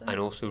person. And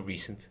also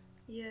recent.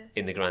 Yeah.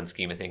 In the grand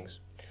scheme of things.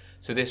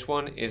 So this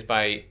one is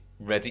by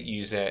Reddit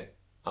user,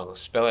 I'll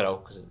spell it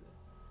out because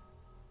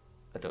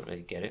I don't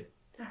really get it.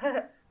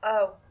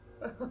 Oh.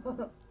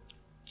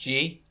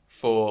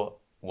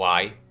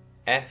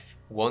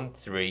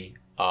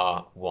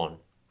 G4YF13R1.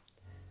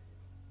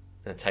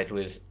 The title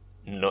is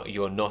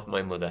You're Not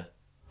My Mother.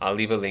 I'll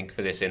leave a link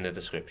for this in the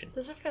description.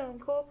 There's a film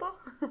called that.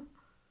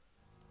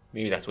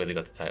 Maybe that's where they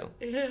got the title.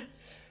 Yeah.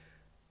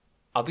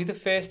 I'll be the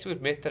first to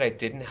admit that I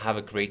didn't have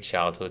a great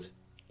childhood.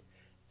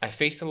 I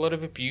faced a lot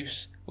of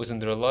abuse, was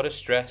under a lot of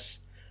stress,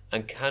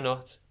 and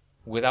cannot,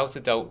 without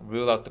a doubt,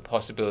 rule out the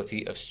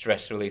possibility of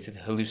stress-related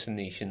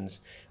hallucinations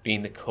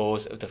being the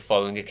cause of the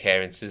following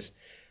occurrences,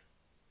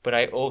 but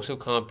I also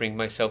can't bring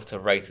myself to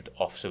write it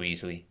off so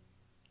easily.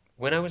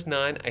 When I was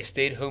 9, I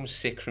stayed home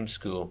sick from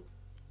school.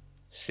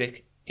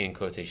 Sick in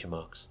quotation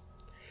marks.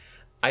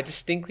 I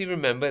distinctly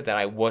remember that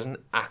I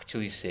wasn't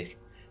actually sick,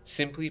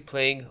 simply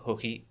playing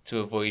hooky to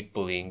avoid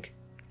bullying.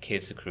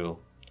 Kids are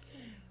cruel.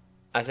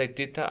 As I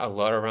did that a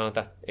lot around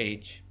that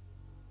age.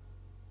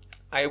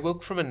 I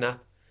awoke from a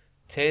nap,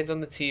 turned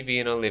on the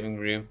TV in our living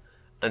room,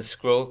 and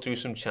scrolled through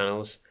some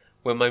channels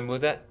when my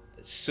mother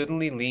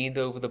suddenly leaned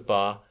over the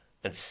bar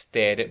and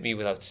stared at me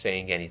without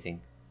saying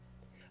anything.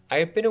 I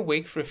had been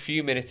awake for a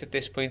few minutes at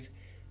this point,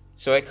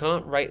 so I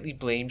can't rightly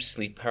blame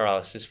sleep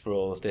paralysis for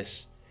all of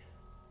this.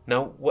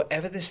 Now,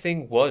 whatever this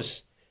thing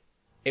was,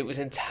 it was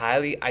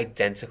entirely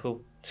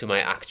identical to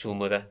my actual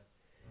mother.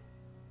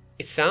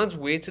 It sounds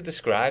weird to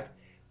describe,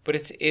 but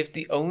it's if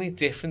the only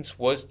difference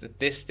was that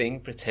this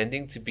thing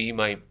pretending to be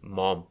my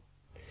mom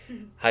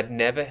had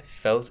never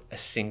felt a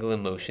single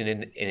emotion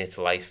in its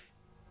life.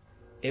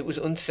 It was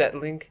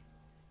unsettling.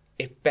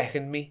 It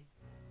beckoned me,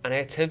 and I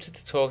attempted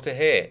to talk to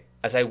her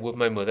as I would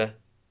my mother.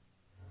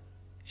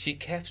 She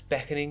kept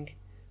beckoning,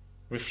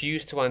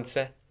 refused to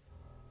answer,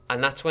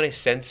 and that's when I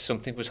sensed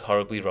something was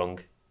horribly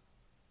wrong.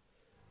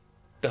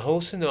 The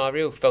whole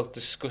scenario felt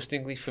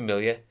disgustingly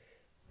familiar,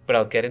 but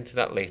I'll get into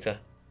that later.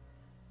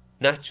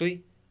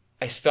 Naturally,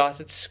 I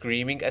started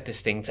screaming at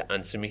this thing to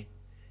answer me.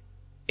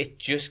 It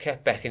just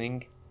kept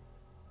beckoning.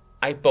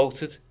 I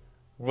bolted,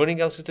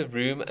 running out of the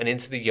room and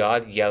into the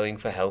yard yelling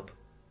for help.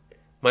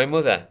 My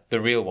mother,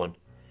 the real one,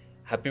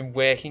 had been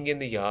working in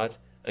the yard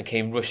and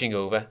came rushing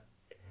over.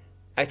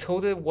 I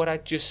told her what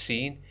I'd just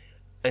seen,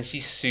 and she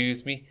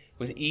soothed me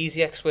with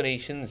easy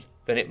explanations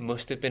that it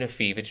must have been a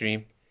fever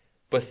dream,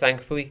 but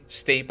thankfully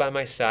stayed by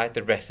my side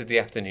the rest of the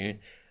afternoon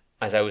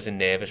as I was a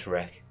nervous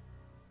wreck.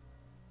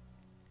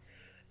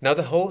 Now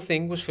the whole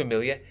thing was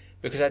familiar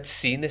because I'd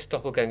seen this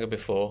doppelganger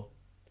before.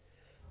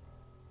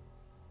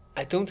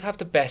 I don't have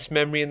the best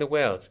memory in the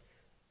world.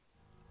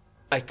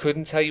 I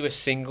couldn't tell you a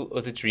single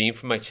other dream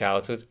from my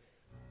childhood,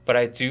 but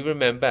I do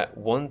remember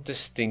one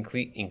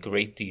distinctly in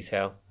great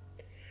detail.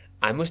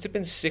 I must have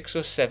been 6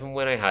 or 7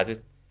 when I had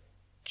it,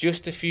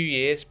 just a few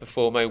years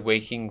before my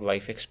waking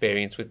life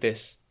experience with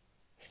this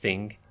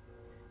thing.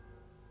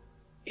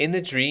 In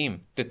the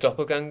dream, the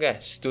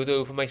doppelganger stood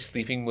over my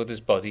sleeping mother's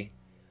body.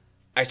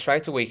 I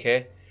tried to wake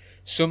her,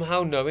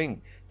 somehow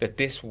knowing that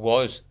this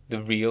was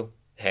the real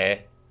her,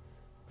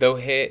 though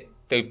her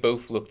they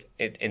both looked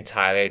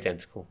entirely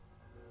identical.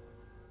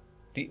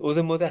 The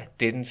other mother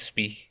didn't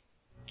speak,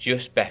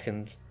 just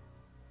beckoned.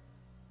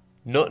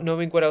 Not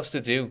knowing what else to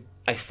do,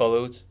 I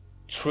followed,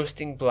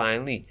 trusting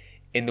blindly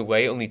in the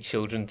way only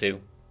children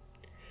do.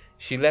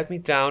 She led me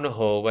down a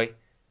hallway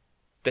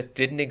that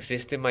didn't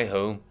exist in my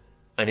home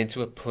and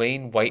into a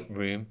plain white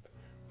room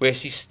where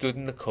she stood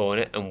in the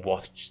corner and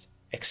watched,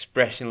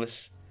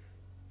 expressionless,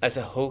 as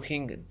a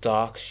hulking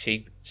dark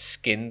shape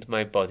skinned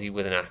my body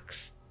with an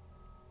axe.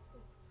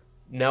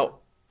 Now,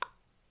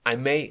 I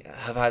may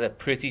have had a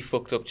pretty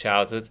fucked up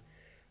childhood,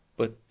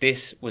 but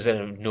this was an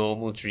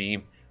abnormal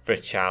dream for a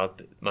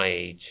child my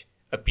age,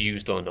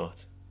 abused or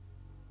not.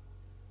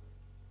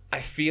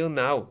 I feel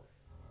now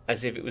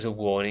as if it was a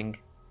warning.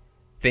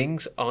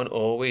 Things aren't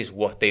always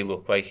what they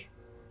look like.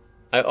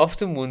 I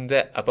often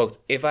wonder about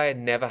if I had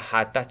never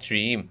had that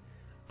dream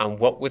and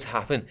what would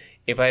happen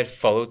if I had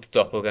followed the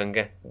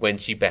doppelganger when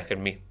she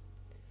beckoned me.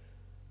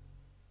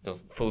 No,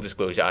 full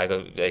disclosure, I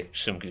got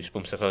some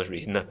goosebumps as I was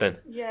reading that then.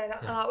 Yeah,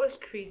 that was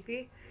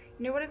creepy.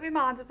 You know what it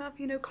reminded me of?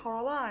 You know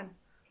Coraline?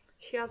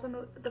 She has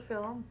the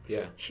film.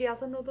 Yeah. She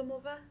has another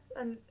mother,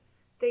 and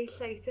they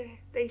say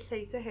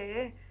to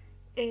her,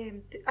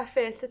 at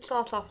first it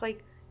starts off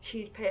like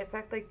she's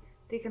perfect, like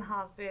they can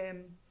have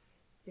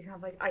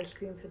like ice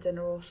cream for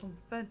dinner or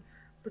something,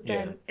 but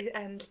then it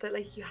ends that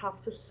like you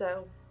have to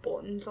sew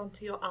buttons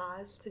onto your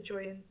eyes to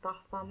join that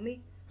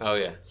family. Oh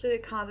yeah. So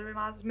it kind of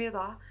reminds me of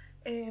that.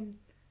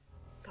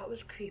 That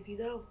was creepy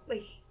though.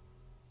 Like,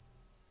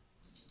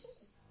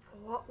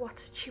 what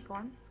did she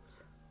want?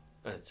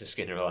 To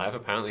skin her alive,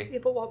 apparently. Yeah,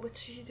 but what would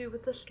she do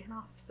with the skin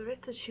after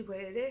it? Does she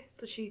wear it?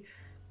 Does she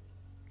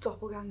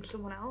doppelgang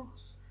someone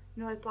else?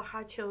 You know, like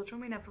black-eyed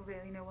children, we never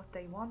really know what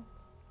they want.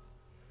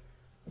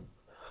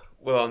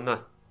 Well, on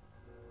that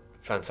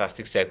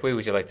fantastic segue,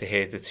 would you like to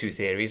hear the two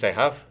theories I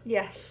have?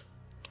 Yes.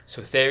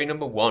 So theory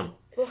number one.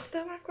 Look,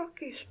 though, I've got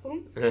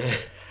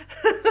goosebumps.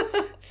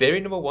 Theory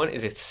number one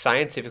is it's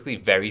scientifically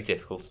very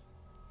difficult.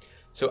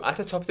 So at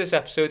the top of this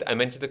episode, I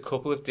mentioned a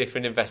couple of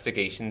different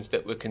investigations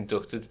that were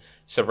conducted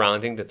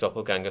surrounding the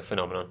doppelganger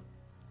phenomenon.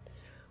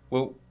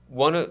 Well,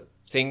 one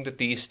thing that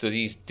these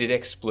studies did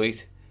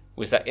exploit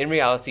was that in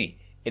reality,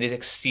 it is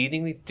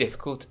exceedingly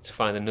difficult to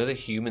find another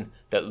human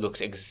that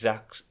looks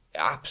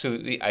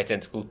absolutely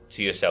identical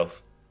to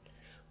yourself,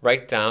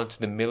 right down to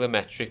the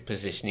millimetric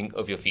positioning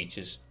of your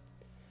features.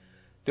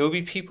 There will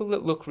be people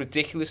that look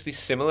ridiculously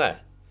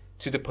similar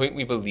to the point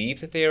we believe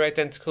that they are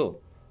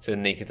identical to the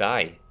naked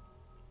eye.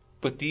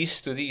 But these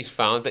studies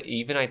found that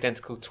even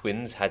identical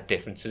twins had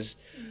differences,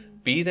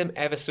 be them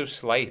ever so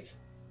slight.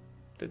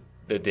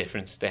 The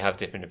difference, they have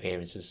different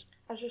appearances.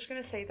 I was just going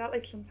to say that,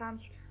 like,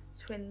 sometimes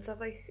twins have,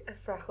 like, a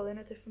freckle in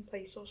a different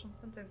place or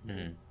something, don't they?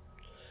 Mm-hmm.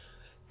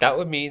 That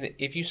would mean that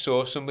if you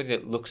saw somebody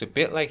that looks a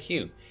bit like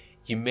you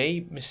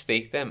may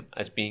mistake them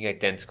as being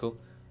identical,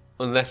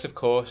 unless, of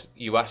course,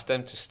 you ask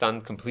them to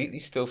stand completely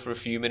still for a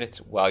few minutes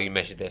while you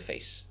measure their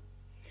face.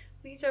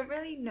 Well, you don't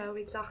really know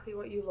exactly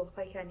what you look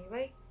like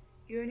anyway.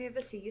 You only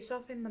ever see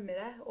yourself in the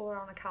mirror or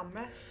on a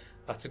camera.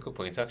 That's a good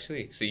point,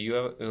 actually. So you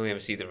only ever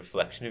see the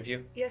reflection of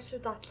you? Yeah, so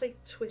that's like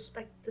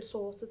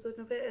distorted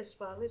a bit as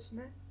well, isn't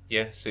it?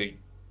 Yeah,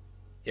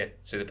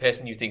 so the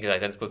person you think is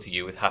identical to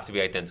you would have to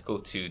be identical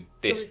to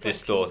this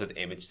distorted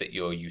image that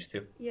you're used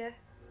to. Yeah.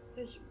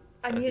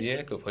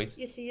 Good point.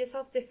 You see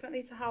yourself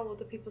differently to how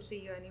other people see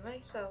you anyway,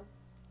 so...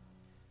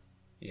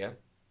 Yeah.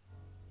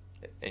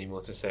 Any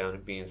more to say on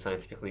it being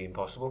scientifically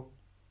impossible?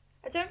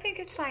 I don't think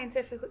it's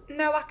scientifically...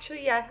 No,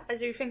 actually, yeah, I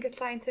do think it's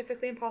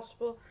scientifically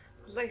impossible.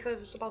 Because like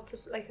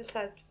I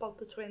said about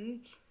the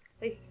twins,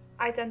 like,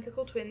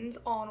 identical twins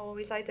aren't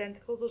always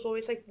identical. There's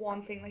always, like,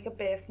 one thing, like a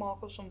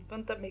birthmark or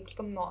something, that makes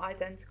them not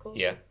identical.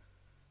 Yeah.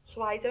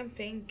 So I don't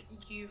think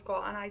you've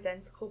got an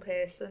identical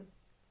person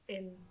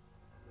in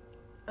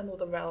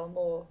another realm,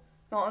 or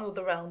not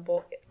another realm,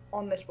 but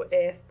on this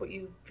earth, but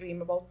you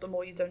dream about them,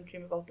 or you don't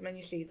dream about them and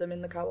you see them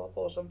in the co-op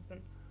or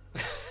something.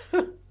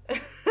 In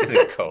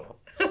the co-op.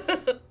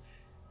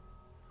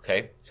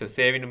 Okay, so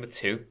theory number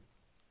 2.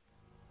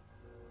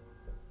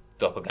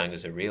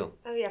 Doppelgangers are real.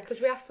 Oh yeah,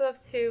 because we have to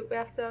have two. We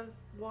have to have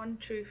one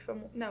truth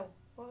and no.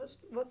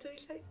 What do we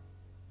say?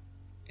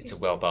 It's a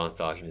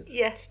well-balanced argument.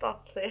 Yes,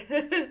 that's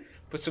it.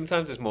 But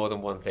sometimes there's more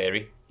than one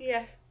theory.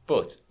 Yeah.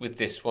 But with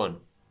this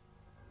one,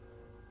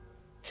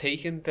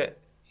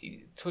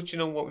 touching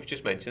on what we've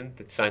just mentioned,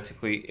 that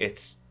scientifically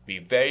it's be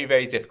very,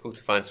 very difficult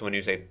to find someone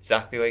who's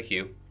exactly like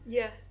you.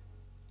 Yeah.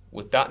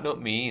 Would that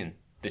not mean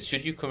that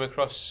should you come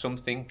across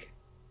something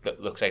that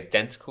looks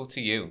identical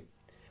to you,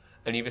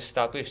 and you've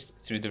established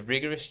through the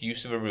rigorous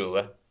use of a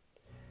ruler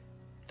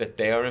that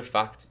they are in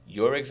fact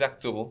your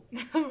exact double,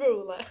 A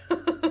ruler.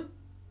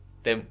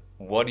 then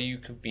what are you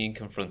being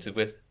confronted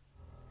with?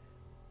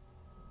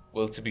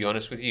 Well, to be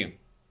honest with you,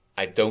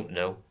 I don't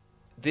know.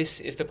 This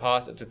is the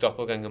part of the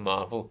doppelganger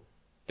marvel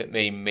that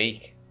may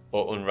make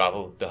or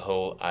unravel the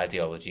whole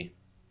ideology.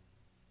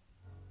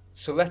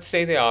 So let's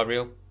say they are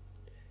real.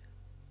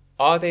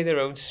 Are they their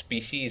own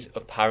species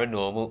of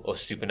paranormal or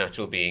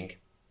supernatural being?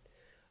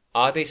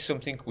 Are they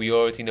something we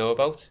already know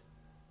about?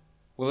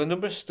 Well, a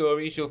number of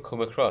stories you'll come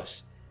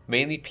across,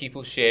 mainly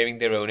people sharing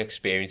their own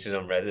experiences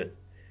on Reddit,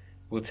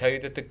 will tell you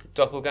that the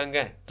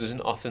doppelganger doesn't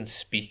often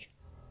speak.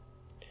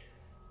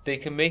 They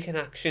can make an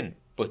action,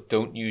 but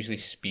don't usually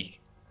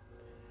speak.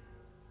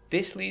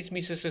 This leads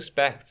me to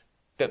suspect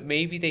that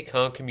maybe they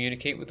can't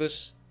communicate with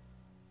us.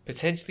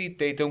 Potentially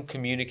they don't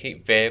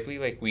communicate verbally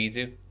like we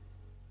do.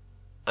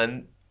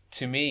 And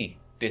to me,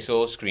 this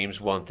all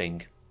screams one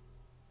thing.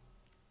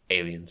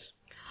 Aliens.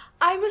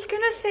 I was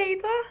going to say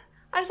that.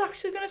 I was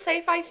actually going to say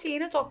if I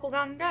seen a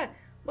doppelganger,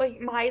 like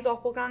my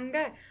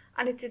doppelganger,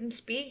 and it didn't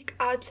speak,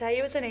 I'd say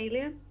it was an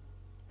alien.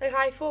 Like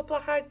I thought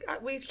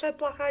we've said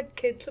black-eyed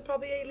kids are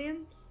probably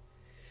aliens.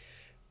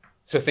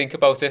 So think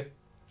about it.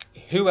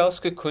 Who else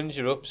could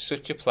conjure up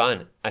such a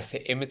plan as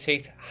to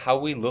imitate how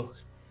we look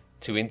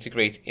to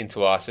integrate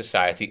into our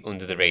society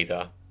under the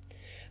radar?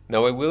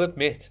 Now I will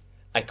admit,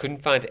 I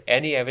couldn't find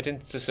any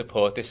evidence to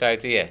support this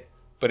idea,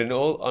 but in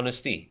all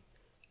honesty,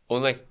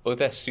 unlike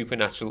other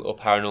supernatural or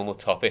paranormal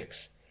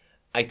topics,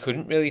 I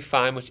couldn't really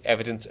find much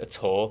evidence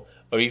at all,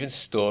 or even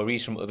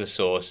stories from other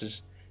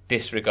sources,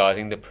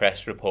 disregarding the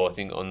press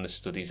reporting on the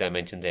studies I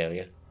mentioned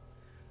earlier.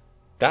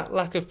 That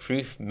lack of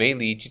proof may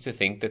lead you to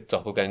think that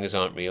doppelgangers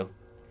aren't real.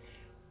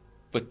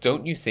 But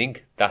don't you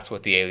think that's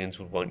what the aliens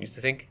would want you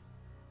to think?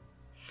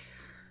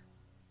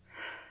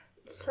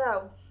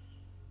 So,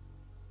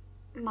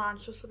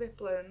 mine's just a bit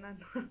blown then.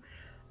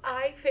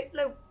 I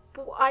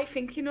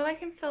think, you know,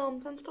 like in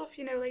films and stuff,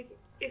 you know, like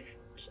if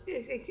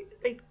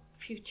like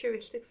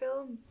futuristic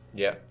films.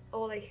 Yeah.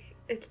 Or like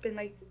it's been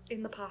like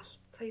in the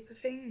past type of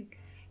thing.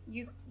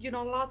 You're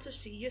not allowed to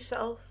see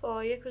yourself,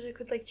 are you? Because it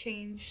could like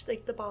change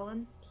like the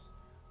balance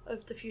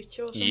of the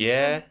future or something.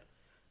 Yeah.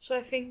 So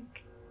I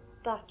think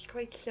that's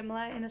quite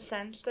similar in a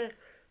sense that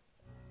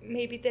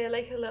maybe they're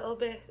like a little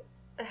bit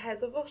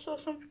ahead of us or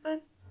something.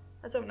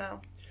 I don't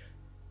know.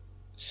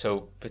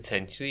 So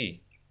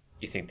potentially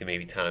you think they may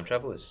be time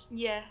travellers?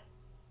 Yeah.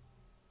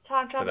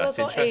 Time travellers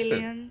or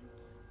aliens.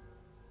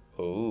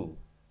 Oh.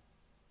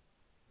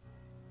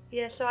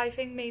 Yeah, so I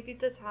think maybe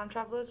the time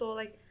travellers or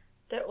like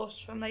they're us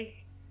from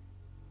like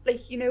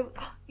you know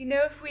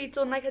if we'd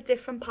done like a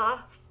different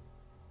path.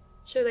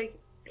 So like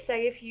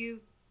say if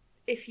you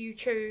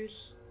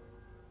chose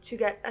to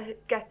get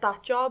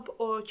that job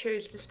or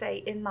chose to stay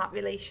in that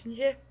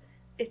relationship,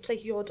 it's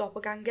like your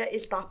doppelganger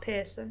is that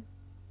person.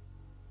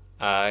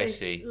 I like,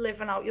 see.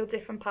 Living out your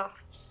different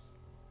paths.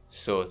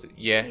 Sort of,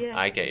 yeah,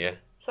 I get you.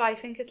 So I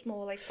think it's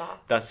more like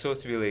that. That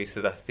sort of relates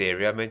to that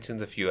theory I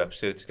mentioned a few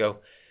episodes ago,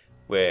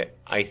 where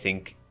I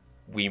think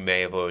we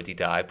may have already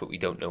died, but we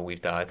don't know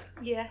we've died.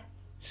 Yeah.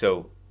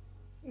 So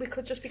we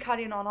could just be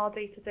carrying on our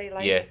day-to-day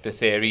life. Yeah, the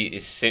theory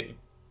is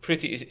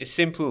pretty as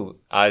simple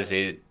as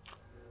it.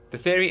 The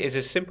theory is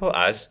as simple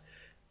as,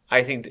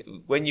 I think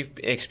when you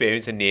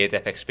experience a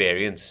near-death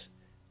experience,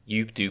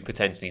 you do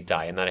potentially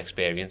die in that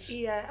experience.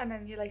 Yeah, and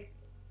then you like,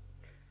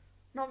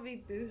 not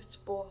reboot,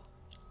 but...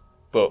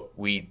 But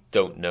we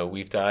don't know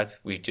we've died.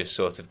 We just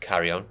sort of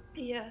carry on.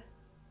 Yeah.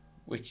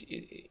 Which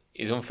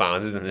is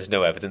unfounded and there's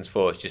no evidence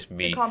for. It's just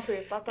me. You can't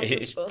prove that. That's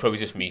it's probably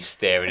just me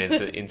staring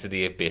into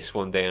the abyss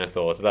one day and I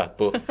thought of that.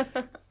 But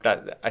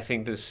that I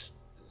think there's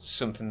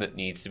something that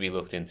needs to be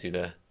looked into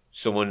there.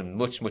 Someone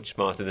much, much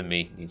smarter than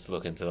me needs to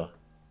look into that.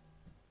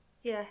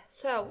 Yeah,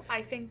 so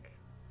I think,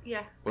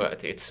 yeah. Well,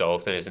 it's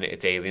solved then, isn't it?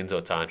 It's aliens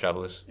or time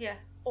travellers. Yeah,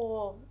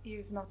 or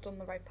you've not done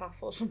the right path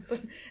or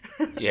something.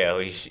 Yeah,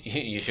 or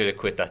you should have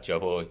quit that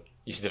job, or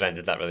you should have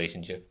ended that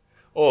relationship.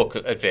 Or,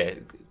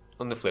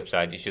 on the flip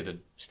side, you should have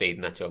stayed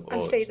in that job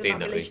or stayed in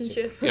that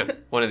relationship. Yeah,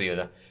 one or the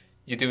other.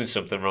 You're doing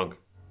something wrong,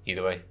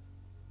 either way.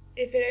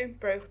 If it ain't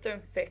broke,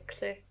 don't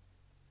fix it.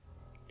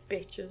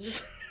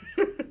 Bitches.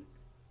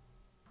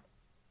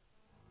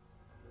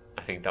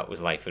 I think that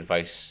was life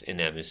advice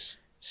in Emma's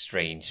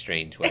strange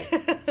way.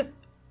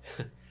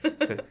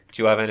 So, do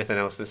you have anything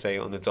else to say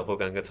on the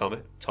doppelganger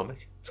topic?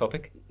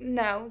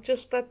 No,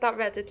 just that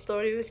Reddit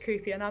story was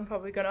creepy and I'm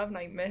probably going to have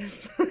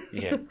nightmares.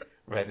 Yeah,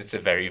 Reddit's a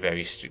very,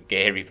 very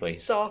scary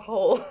place. Dark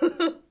hole.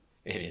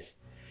 It is.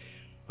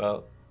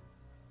 Well,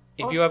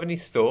 if you have any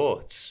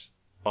thoughts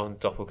on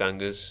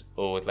doppelgangers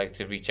or would like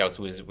to reach out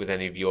to us with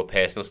any of your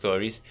personal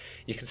stories,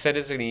 you can send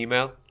us an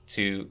email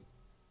to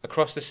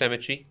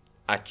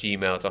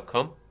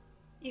acrossthecemetery@gmail.com.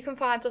 You can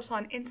find us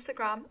on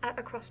Instagram at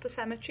Across the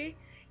Cemetery.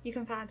 You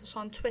can find us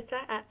on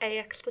Twitter at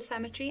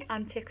AXTheCemetery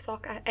and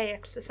TikTok at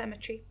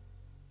AXTheCemetery.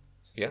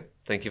 Yeah,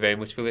 thank you very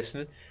much for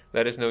listening.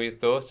 Let us know your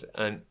thoughts,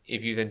 and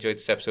if you've enjoyed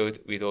this episode,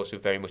 we'd also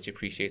very much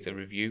appreciate a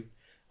review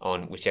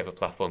on whichever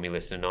platform you're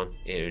listening on.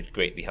 It would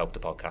greatly help the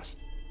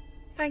podcast.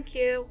 Thank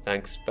you.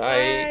 Thanks.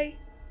 Bye.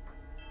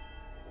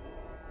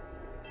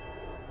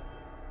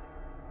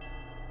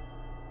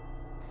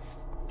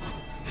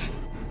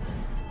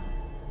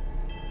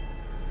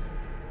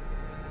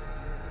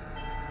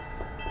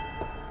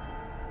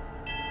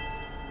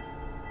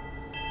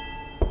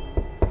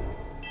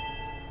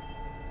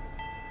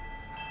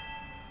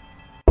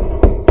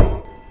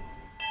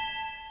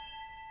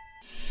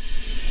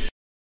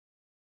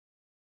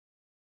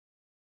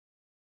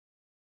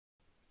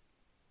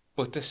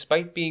 But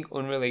despite being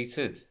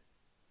unrelated...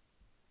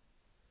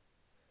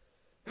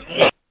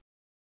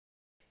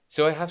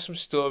 So I have some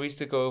stories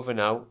to go over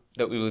now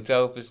that we will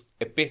delve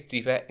a bit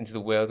deeper into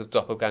the world of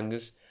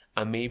doppelgangers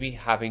and maybe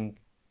having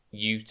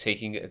you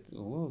taking it...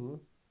 Ooh.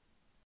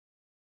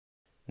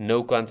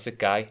 No glance at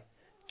Guy,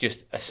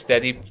 just a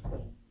steady...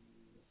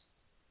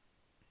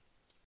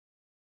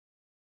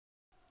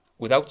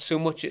 Without so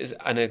much as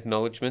an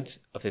acknowledgement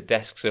of the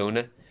desk's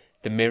owner,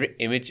 the mirror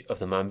image of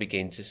the man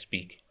began to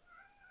speak.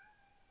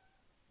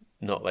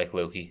 Not like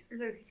Loki.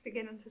 Loki's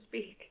beginning to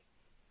speak.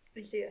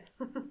 He's here.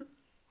 Come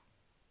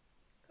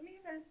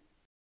here then.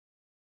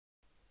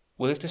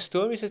 Well, if the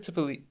stories are to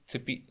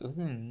be...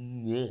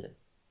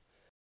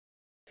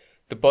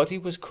 The body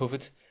was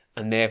covered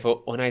and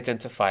therefore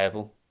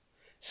unidentifiable,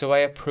 so I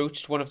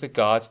approached one of the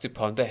guards to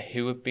ponder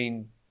who had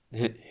been...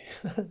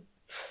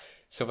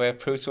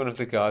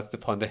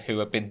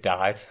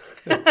 died.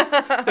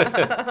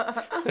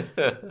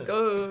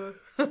 Go.